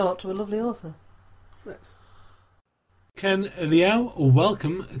 Let's talk to a lovely author. Let's. Ken Liao,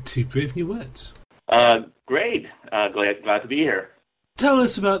 welcome to Brave New Words. Great. Glad to be here. Tell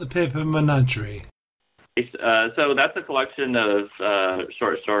us about the paper Menagerie. So that's a collection of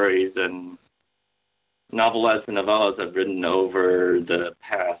short stories and novelettes and novellas I've written over the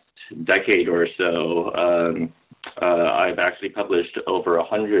past decade or so. I've actually published over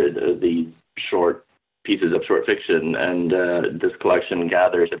 100 of these short pieces of short fiction, and this collection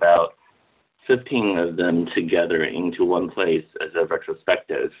gathers about 15 of them together into one place as a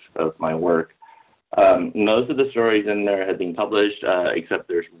retrospective of my work. Most of the stories in there have been published, except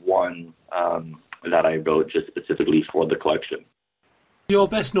there's one that I wrote just specifically for the collection. You're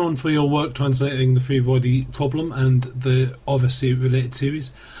best known for your work translating the Free Body Problem and the obviously related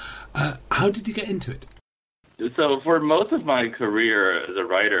series. How did you get into it? So for most of my career as a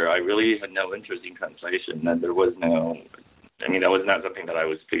writer, I really had no interest in translation, and that was not something that I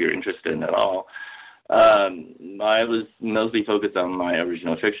was particularly interested in at all. I was mostly focused on my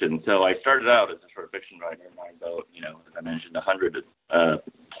original fiction. So I started out as a short fiction writer, and I wrote, as I mentioned, 100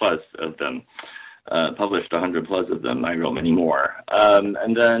 plus of them. Published 100 plus of them. I wrote many more.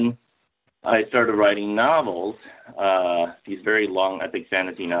 And then I started writing novels, these very long epic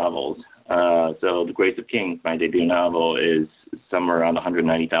fantasy novels. So The Grace of Kings, my debut novel, is somewhere around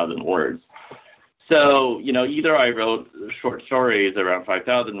 190,000 words. So, either I wrote short stories around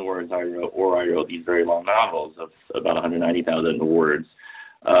 5,000 words, or I wrote these very long novels of about 190,000 words.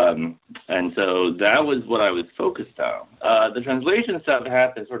 And so that was what I was focused on. The translation stuff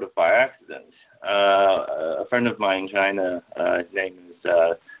happened sort of by accident. A friend of mine in China, his name is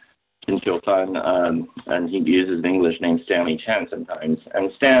Jinqiu Fan, and he uses an English name Stanley Chan sometimes.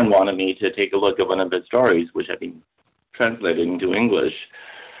 And Stan wanted me to take a look at one of his stories, which had been translated into English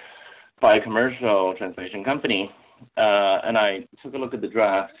by a commercial translation company. And I took a look at the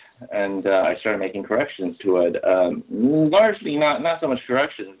draft, and I started making corrections to it. Largely not so much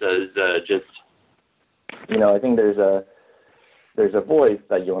corrections as just, I think there's a voice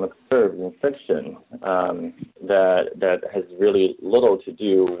that you want to preserve in fiction that has really little to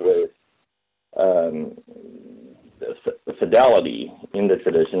do with the fidelity in the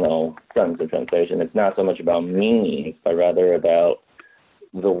traditional sense of translation. It's not so much about meaning, but rather about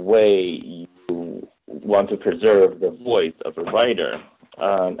the way you want to preserve the voice of a writer.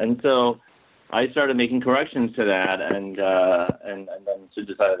 And so I started making corrections to that, and then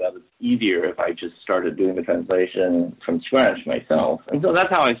decided that was easier if I just started doing the translation from scratch myself. And so that's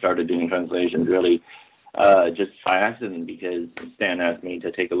how I started doing translations, really, just by accident, because Stan asked me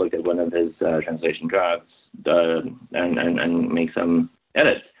to take a look at one of his translation drafts and make some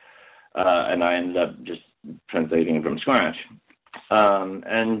edits, and I ended up just translating from scratch.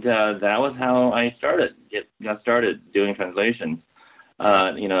 And that was how I got started doing translations.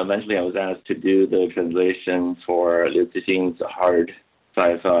 Eventually I was asked to do the translation for Liu Cixin's hard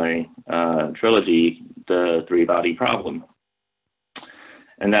sci-fi trilogy, The Three-Body Problem.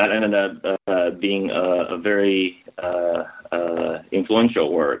 And that ended up being a very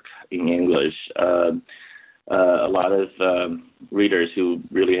influential work in English. A lot of readers who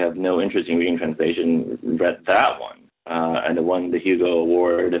really have no interest in reading translation read that one, and it won the Hugo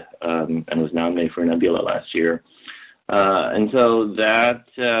Award and was nominated for Nebula last year. And so that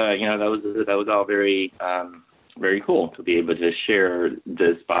was all very very cool to be able to share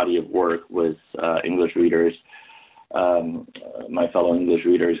this body of work with English readers, my fellow English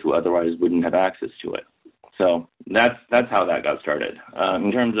readers who otherwise wouldn't have access to it. So that's how that got started.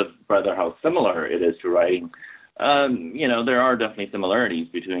 In terms of whether how similar it is to writing, there are definitely similarities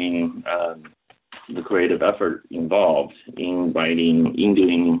between the creative effort involved in writing, in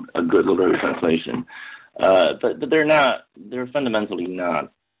doing a good literary translation. But they're fundamentally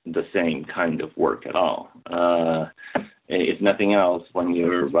not the same kind of work at all. If nothing else, when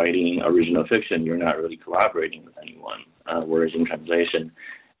you're writing original fiction, you're not really collaborating with anyone, whereas in translation,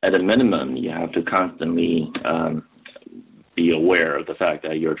 at a minimum, you have to constantly be aware of the fact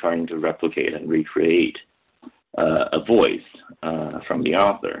that you're trying to replicate and recreate a voice from the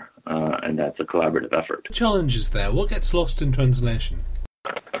author, and that's a collaborative effort. Challenges there. What gets lost in translation?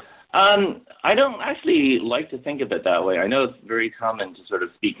 I don't actually like to think of it that way. I know it's very common to sort of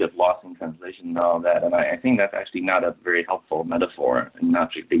speak of loss in translation and all that, and I think that's actually not a very helpful metaphor and not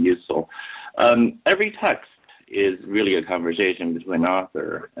particularly useful. Every text is really a conversation between an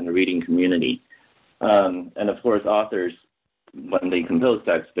author and a reading community. And of course, authors, when they compose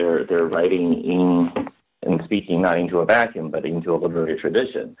text, they're writing in and speaking not into a vacuum, but into a literary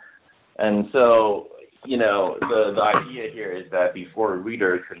tradition. And so, the idea here is that before a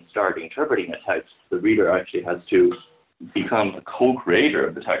reader can start interpreting a text, the reader actually has to become a co-creator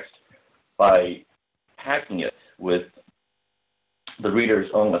of the text by packing it with the reader's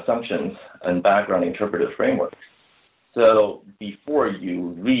own assumptions and background interpretive frameworks. So before you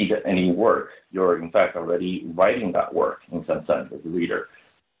read any work, you're in fact already writing that work in some sense as a reader.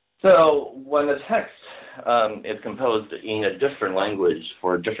 So when the text is composed in a different language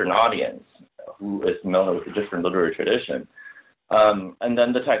for a different audience who is familiar with a different literary tradition, and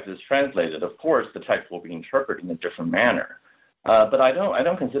then the text is translated, of course the text will be interpreted in a different manner. But I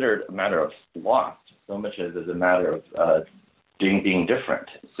don't consider it a matter of loss so much as a matter of being different.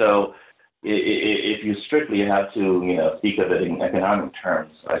 So if you strictly have to speak of it in economic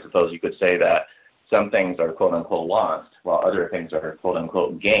terms, I suppose you could say that some things are quote-unquote lost, while other things are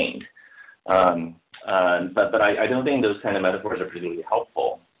quote-unquote gained. But I don't think those kind of metaphors are particularly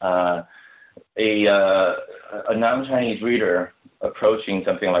helpful. A non-Chinese reader approaching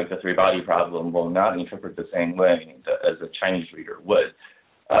something like the Three-Body Problem will not interpret the same way as a Chinese reader would,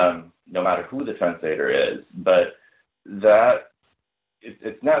 no matter who the translator is. But that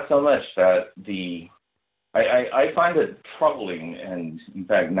it's not so much that I find it troubling and, in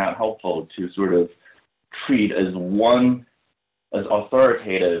fact, not helpful to sort of treat as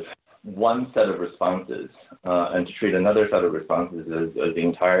authoritative one set of responses and to treat another set of responses as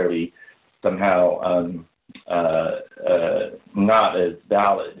entirely somehow not as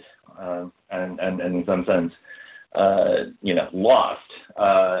valid and in some sense, lost.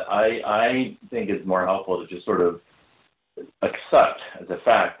 I think it's more helpful to just sort of accept as a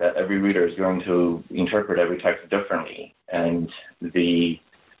fact that every reader is going to interpret every text differently, and the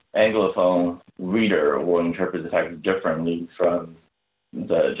Anglophone reader will interpret the text differently from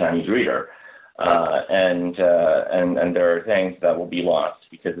the Chinese reader, and there are things that will be lost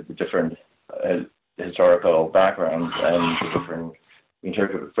because of the different historical backgrounds and the different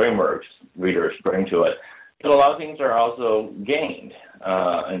interpretive frameworks readers bring to it. But a lot of things are also gained,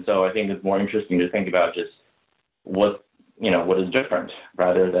 and so I think it's more interesting to think about just what is different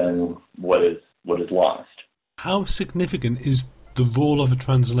rather than what is lost. How significant is the role of a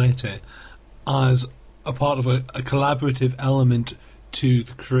translator as a part of a collaborative element to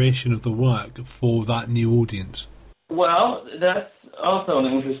the creation of the work for that new audience? Well, that's also an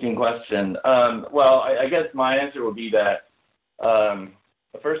interesting question. I guess my answer would be that,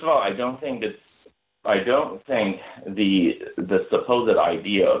 first of all, I don't think it's I don't think the supposed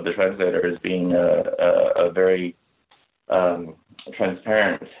idea of the translator as being a very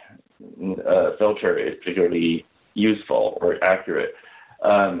transparent filter is particularly useful or accurate.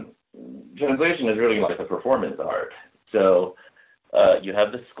 Translation is really like a performance art. So you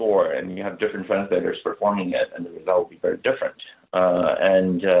have the score, and you have different translators performing it, and the result will be very different.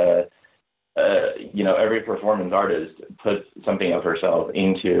 Every performance artist puts something of herself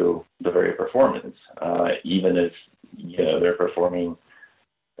into the very performance, even if they're performing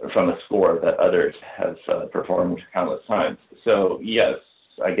from a score that others have performed countless times. So yes,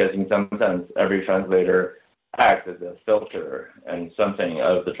 I guess in some sense, every translator acts as a filter, and something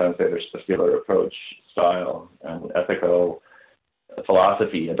of the translator's particular approach, style, and ethical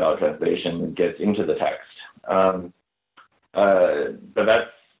philosophy about translation gets into the text. But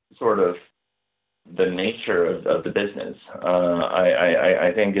that's sort of the nature of the business.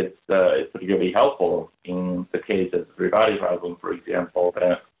 I think it's particularly helpful in the case of the Rigati problem, for example,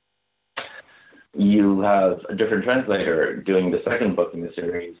 that you have a different translator doing the second book in the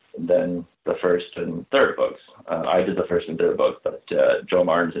series than the first and third books. I did the first and third book, but Joe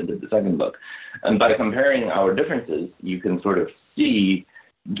Martinson did the second book. And by comparing our differences, you can sort of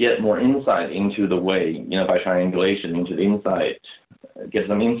get more insight into the way, by triangulation into the insight, get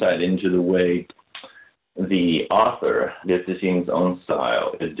some insight into the way the author, Liu Cixin's own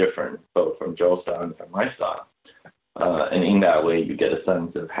style, is different, both from Joe's style and from my style. And in that way, you get a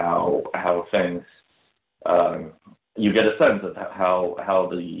sense of how things. You get a sense of how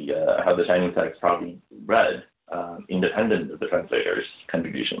the Chinese text probably read, independent of the translator's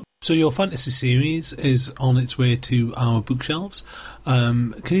contribution. So your fantasy series is on its way to our bookshelves.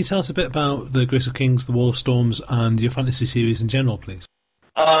 Can you tell us a bit about The Grace of Kings, The Wall of Storms, and your fantasy series in general, please?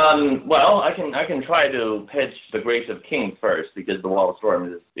 Well, I can try to pitch The Grace of Kings first, because The Wall of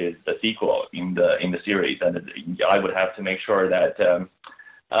Storms is the sequel in the series, and I would have to make sure that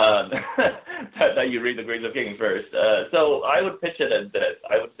that you read The Grace of Kings first. So I would pitch it as this.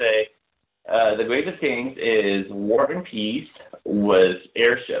 I would say The Grace of Kings is War and Peace with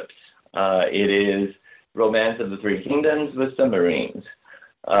airships. It is Romance of the Three Kingdoms with submarines.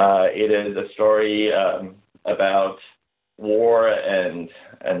 It is a story about war and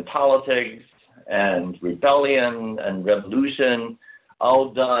politics and rebellion and revolution, all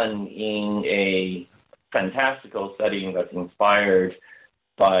done in a fantastical setting that's inspired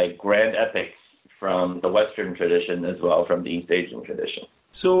by grand epics from the Western tradition as well from the East Asian tradition.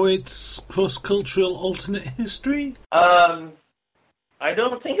 So it's cross-cultural alternate history? I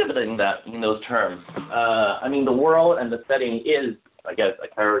don't think of it in those terms. The world and the setting is, I guess, a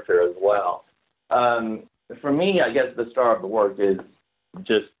character as well. For me, I guess the star of the work is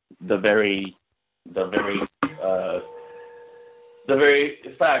just the very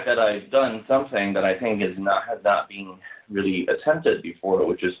fact that I've done something that I think has not been really attempted before,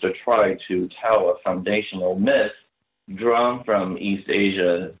 which is to try to tell a foundational myth drawn from East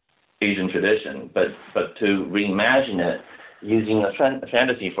Asian tradition, but to reimagine it using a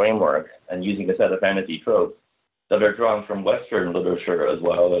fantasy framework and using a set of fantasy tropes that are drawn from Western literature as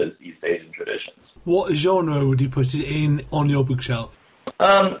well as East Asian traditions. What genre would you put it in on your bookshelf?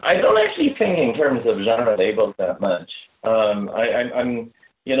 I don't actually think in terms of genre labels that much. I'm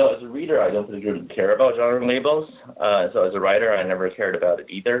as a reader, I don't particularly care about genre labels. So as a writer, I never cared about it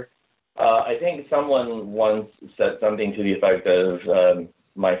either. I think someone once said something to the effect of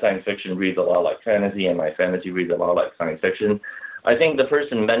my science fiction reads a lot like fantasy and my fantasy reads a lot like science fiction. I think the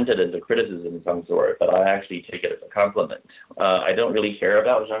person meant it as a criticism of some sort, but I actually take it as a compliment. I don't really care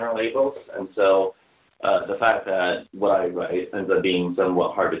about genre labels, and so the fact that what I write ends up being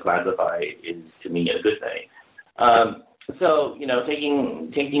somewhat hard to classify is, to me, a good thing. So,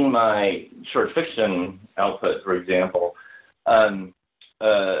 taking my short fiction output, for example,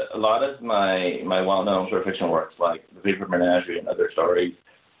 a lot of my well-known short fiction works, like The Vapor Menagerie and other stories,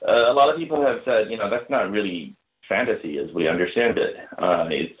 a lot of people have said, that's not really fantasy as we understand it.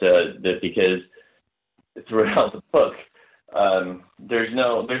 It's because throughout the book, there's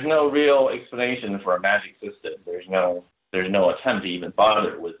no real explanation for a magic system. There's no attempt to even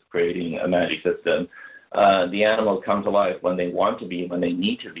bother with creating a magic system. The animals come to life when they want to be, when they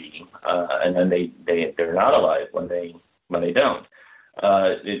need to be, and then they're not alive when they don't.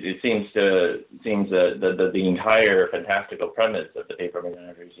 It seems that the entire fantastical premise of the Vapor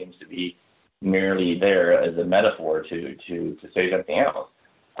Menagerie seems to be merely there as a metaphor to say something else.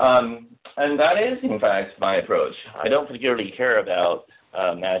 And that is, in fact, my approach. I don't particularly care about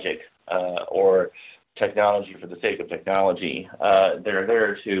magic or technology for the sake of technology. They're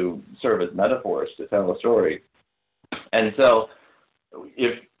there to serve as metaphors to tell a story. And so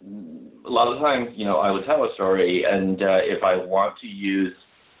if a lot of times, I would tell a story, and if I want to use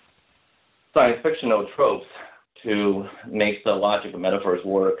science fictional tropes to make the logic of metaphors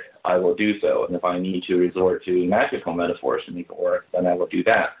work, I will do so. And if I need to resort to magical metaphors to make it work, then I will do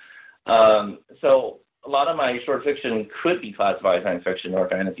that. So a lot of my short fiction could be classified as science fiction or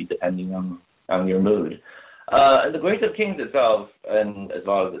fantasy, depending on your mood. And The Grace of Kings itself, and as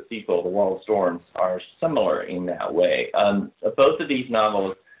well as the sequel, The Wall of Storms, are similar in that way. Both of these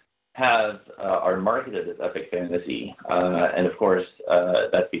novels are marketed as epic fantasy, and of course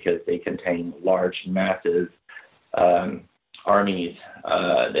that's because they contain large, massive armies.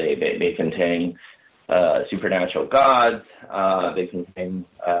 They contain supernatural gods. They contain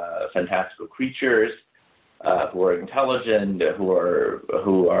fantastical creatures who are intelligent, who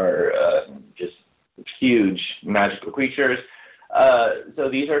are just huge magical creatures. So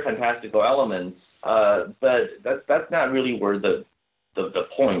these are fantastical elements, but that's not really where the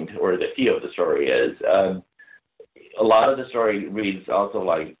point or the feel of the story is. A lot of the story reads also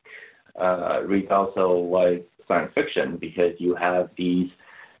like science fiction, because you have these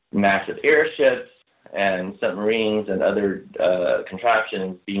massive airships and submarines and other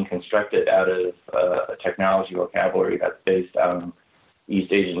contraptions being constructed out of a technology vocabulary that's based on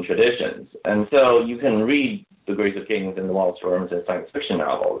East Asian traditions. And so you can read The Grace of Kings and The Wall of Storms as science fiction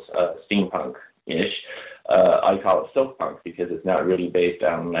novels, steampunk-ish. I call it silk punk because it's not really based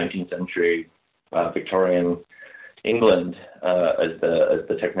on 19th century Victorian England as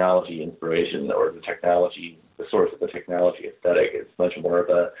the technology inspiration or the source of the technology aesthetic. It's much more of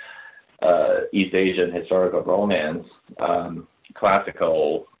a East Asian historical romance,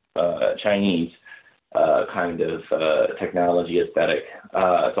 classical Chinese kind of technology aesthetic.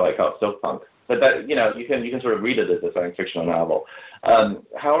 So I call it silk punk. But that, you can sort of read it as a science fictional novel.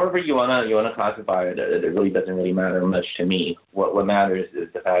 However you wanna classify it, it really doesn't really matter much to me. What matters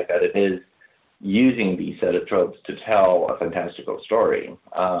is the fact that it is using these set of tropes to tell a fantastical story.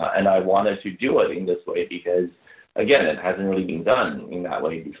 And I wanted to do it in this way because, again, it hasn't really been done in that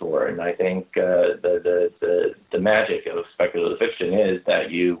way before. And I think the magic of speculative fiction is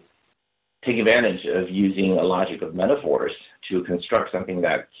that you take advantage of using a logic of metaphors to construct something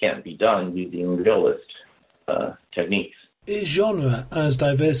that can't be done using realist techniques. Is genre as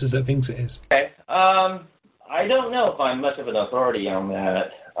diverse as it thinks it is? Okay. I don't know if I'm much of an authority on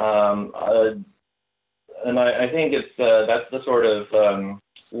that. And I think that's the sort of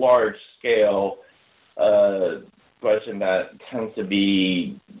large-scale question that tends to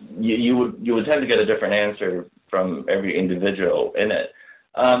be, you would tend to get a different answer from every individual in it.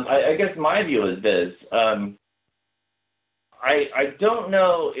 I guess my view is this. I don't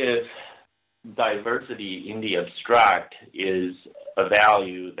know if diversity in the abstract is a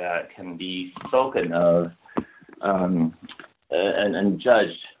value that can be spoken of and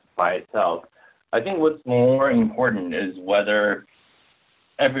judged by itself. I think what's more important is whether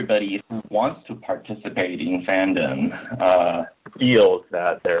everybody who wants to participate in fandom feels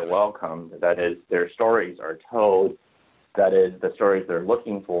that they're welcome, that is, their stories are told, that is, the stories they're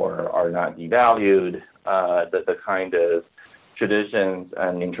looking for are not devalued, that the kind of traditions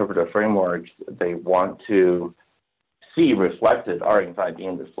and interpretive frameworks they want to see reflected are in fact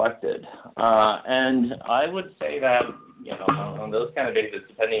being reflected. And I would say that, on those kind of bases,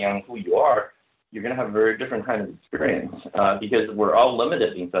 depending on who you are, you're going to have a very different kind of experience because we're all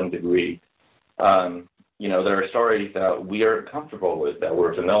limited in some degree. There are stories that we are comfortable with, that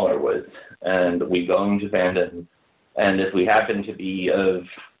we're familiar with, and we go into fandom. And if we happen to be of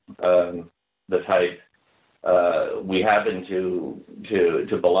the type, we happen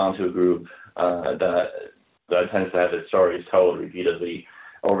to belong to a group that tends to have its stories told repeatedly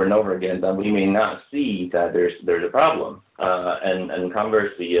over and over again, then we may not see that there's a problem. And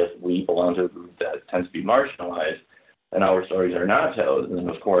conversely, if we belong to a group that tends to be marginalized and our stories are not told, then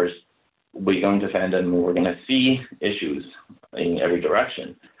of course we go into fandom and we're going to see issues in every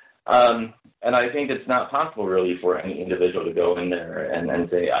direction. And I think it's not possible really for any individual to go in there and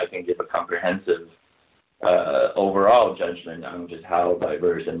say, I can give a comprehensive overall judgment on just how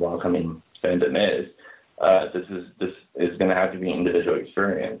diverse and welcoming fandom is. This is going to have to be an individual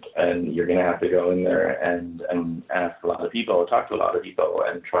experience, and you're going to have to go in there and ask a lot of people, talk to a lot of people,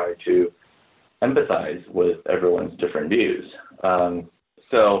 and try to empathize with everyone's different views.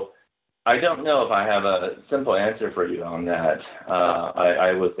 So I don't know if I have a simple answer for you on that.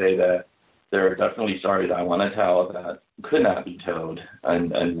 I would say that there are definitely stories I want to tell that could not be told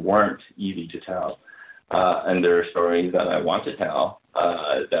and weren't easy to tell. And there are stories that I want to tell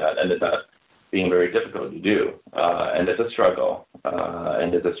that ended up being very difficult to do. And it's a struggle.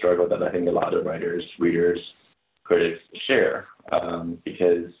 And it's a struggle that I think a lot of writers, readers, critics share,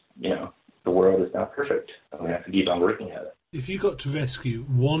 because, the world is not perfect, and we have to keep on working at it. If you got to rescue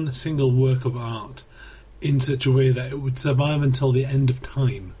one single work of art in such a way that it would survive until the end of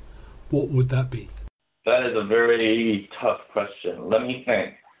time, what would that be? That is a very tough question. Let me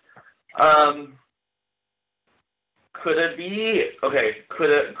think. Could it be, okay,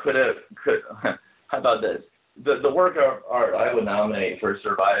 how about this? The work of art I would nominate for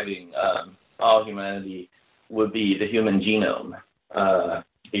surviving all humanity would be the human genome,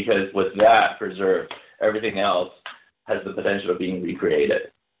 because with that preserved, everything else has the potential of being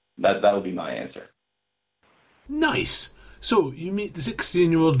recreated. That would be my answer. Nice. So, you meet the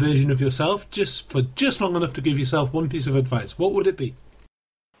 16-year-old version of yourself just long enough to give yourself one piece of advice. What would it be?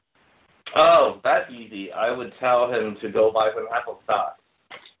 Oh, that's easy. I would tell him to go buy some Apple stock,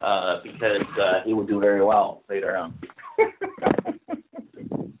 because he would do very well later on.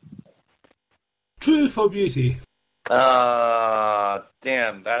 Truth or beauty?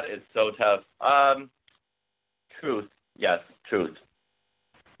 Damn, that is so tough. Truth. Yes, truth.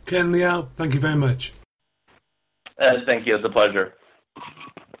 Ken Liao, thank you very much. Thank you. It's a pleasure.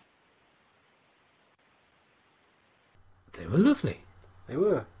 They were lovely. They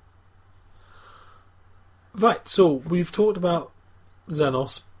were. Right, so we've talked about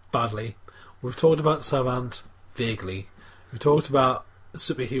Xenos badly. We've talked about Savant vaguely. We've talked about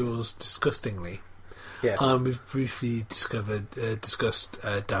superheroes disgustingly. Yes. And we've briefly discussed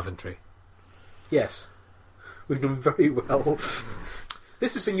Daventry. Yes. We've done very well.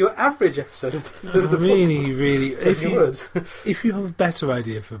 This has been your average episode of the Really, if if you have a better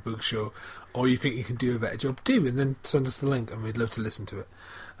idea for a book show, or you think you can do a better job, do, and then send us the link, and we'd love to listen to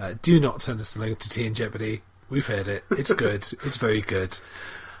it. Do not send us the link to Tea and Jeopardy. We've heard it. It's good. It's very good.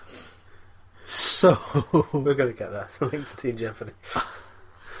 So we're going to get that. The link to Tea and Jeopardy.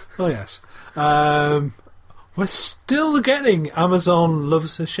 Oh yes. We're still getting Amazon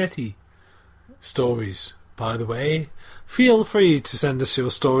Loves Hachette stories, by the way. Feel free to send us your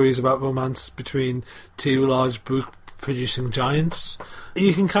stories about romance between two large book-producing giants.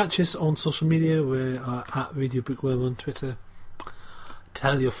 You can catch us on social media. We're at Radio Bookworm on Twitter.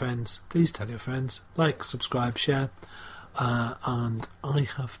 Tell your friends. Please tell your friends. Like, subscribe, share. And I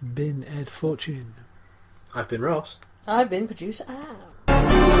have been Ed Fortune. I've been Ross. I've been producer Al.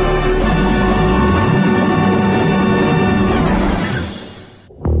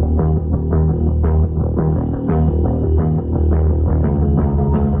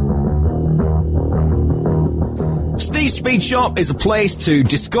 Steve's Speed Shop is a place to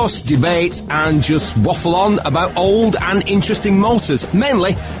discuss, debate and just waffle on about old and interesting motors,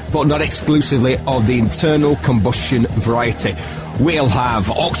 mainly, but not exclusively, of the internal combustion variety. We'll have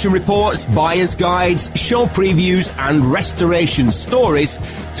auction reports, buyer's guides, show previews and restoration stories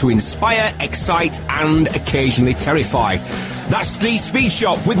to inspire, excite and occasionally terrify. That's Steve's Speed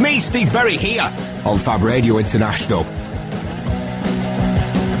Shop with me, Steve Berry, here on Fab Radio International.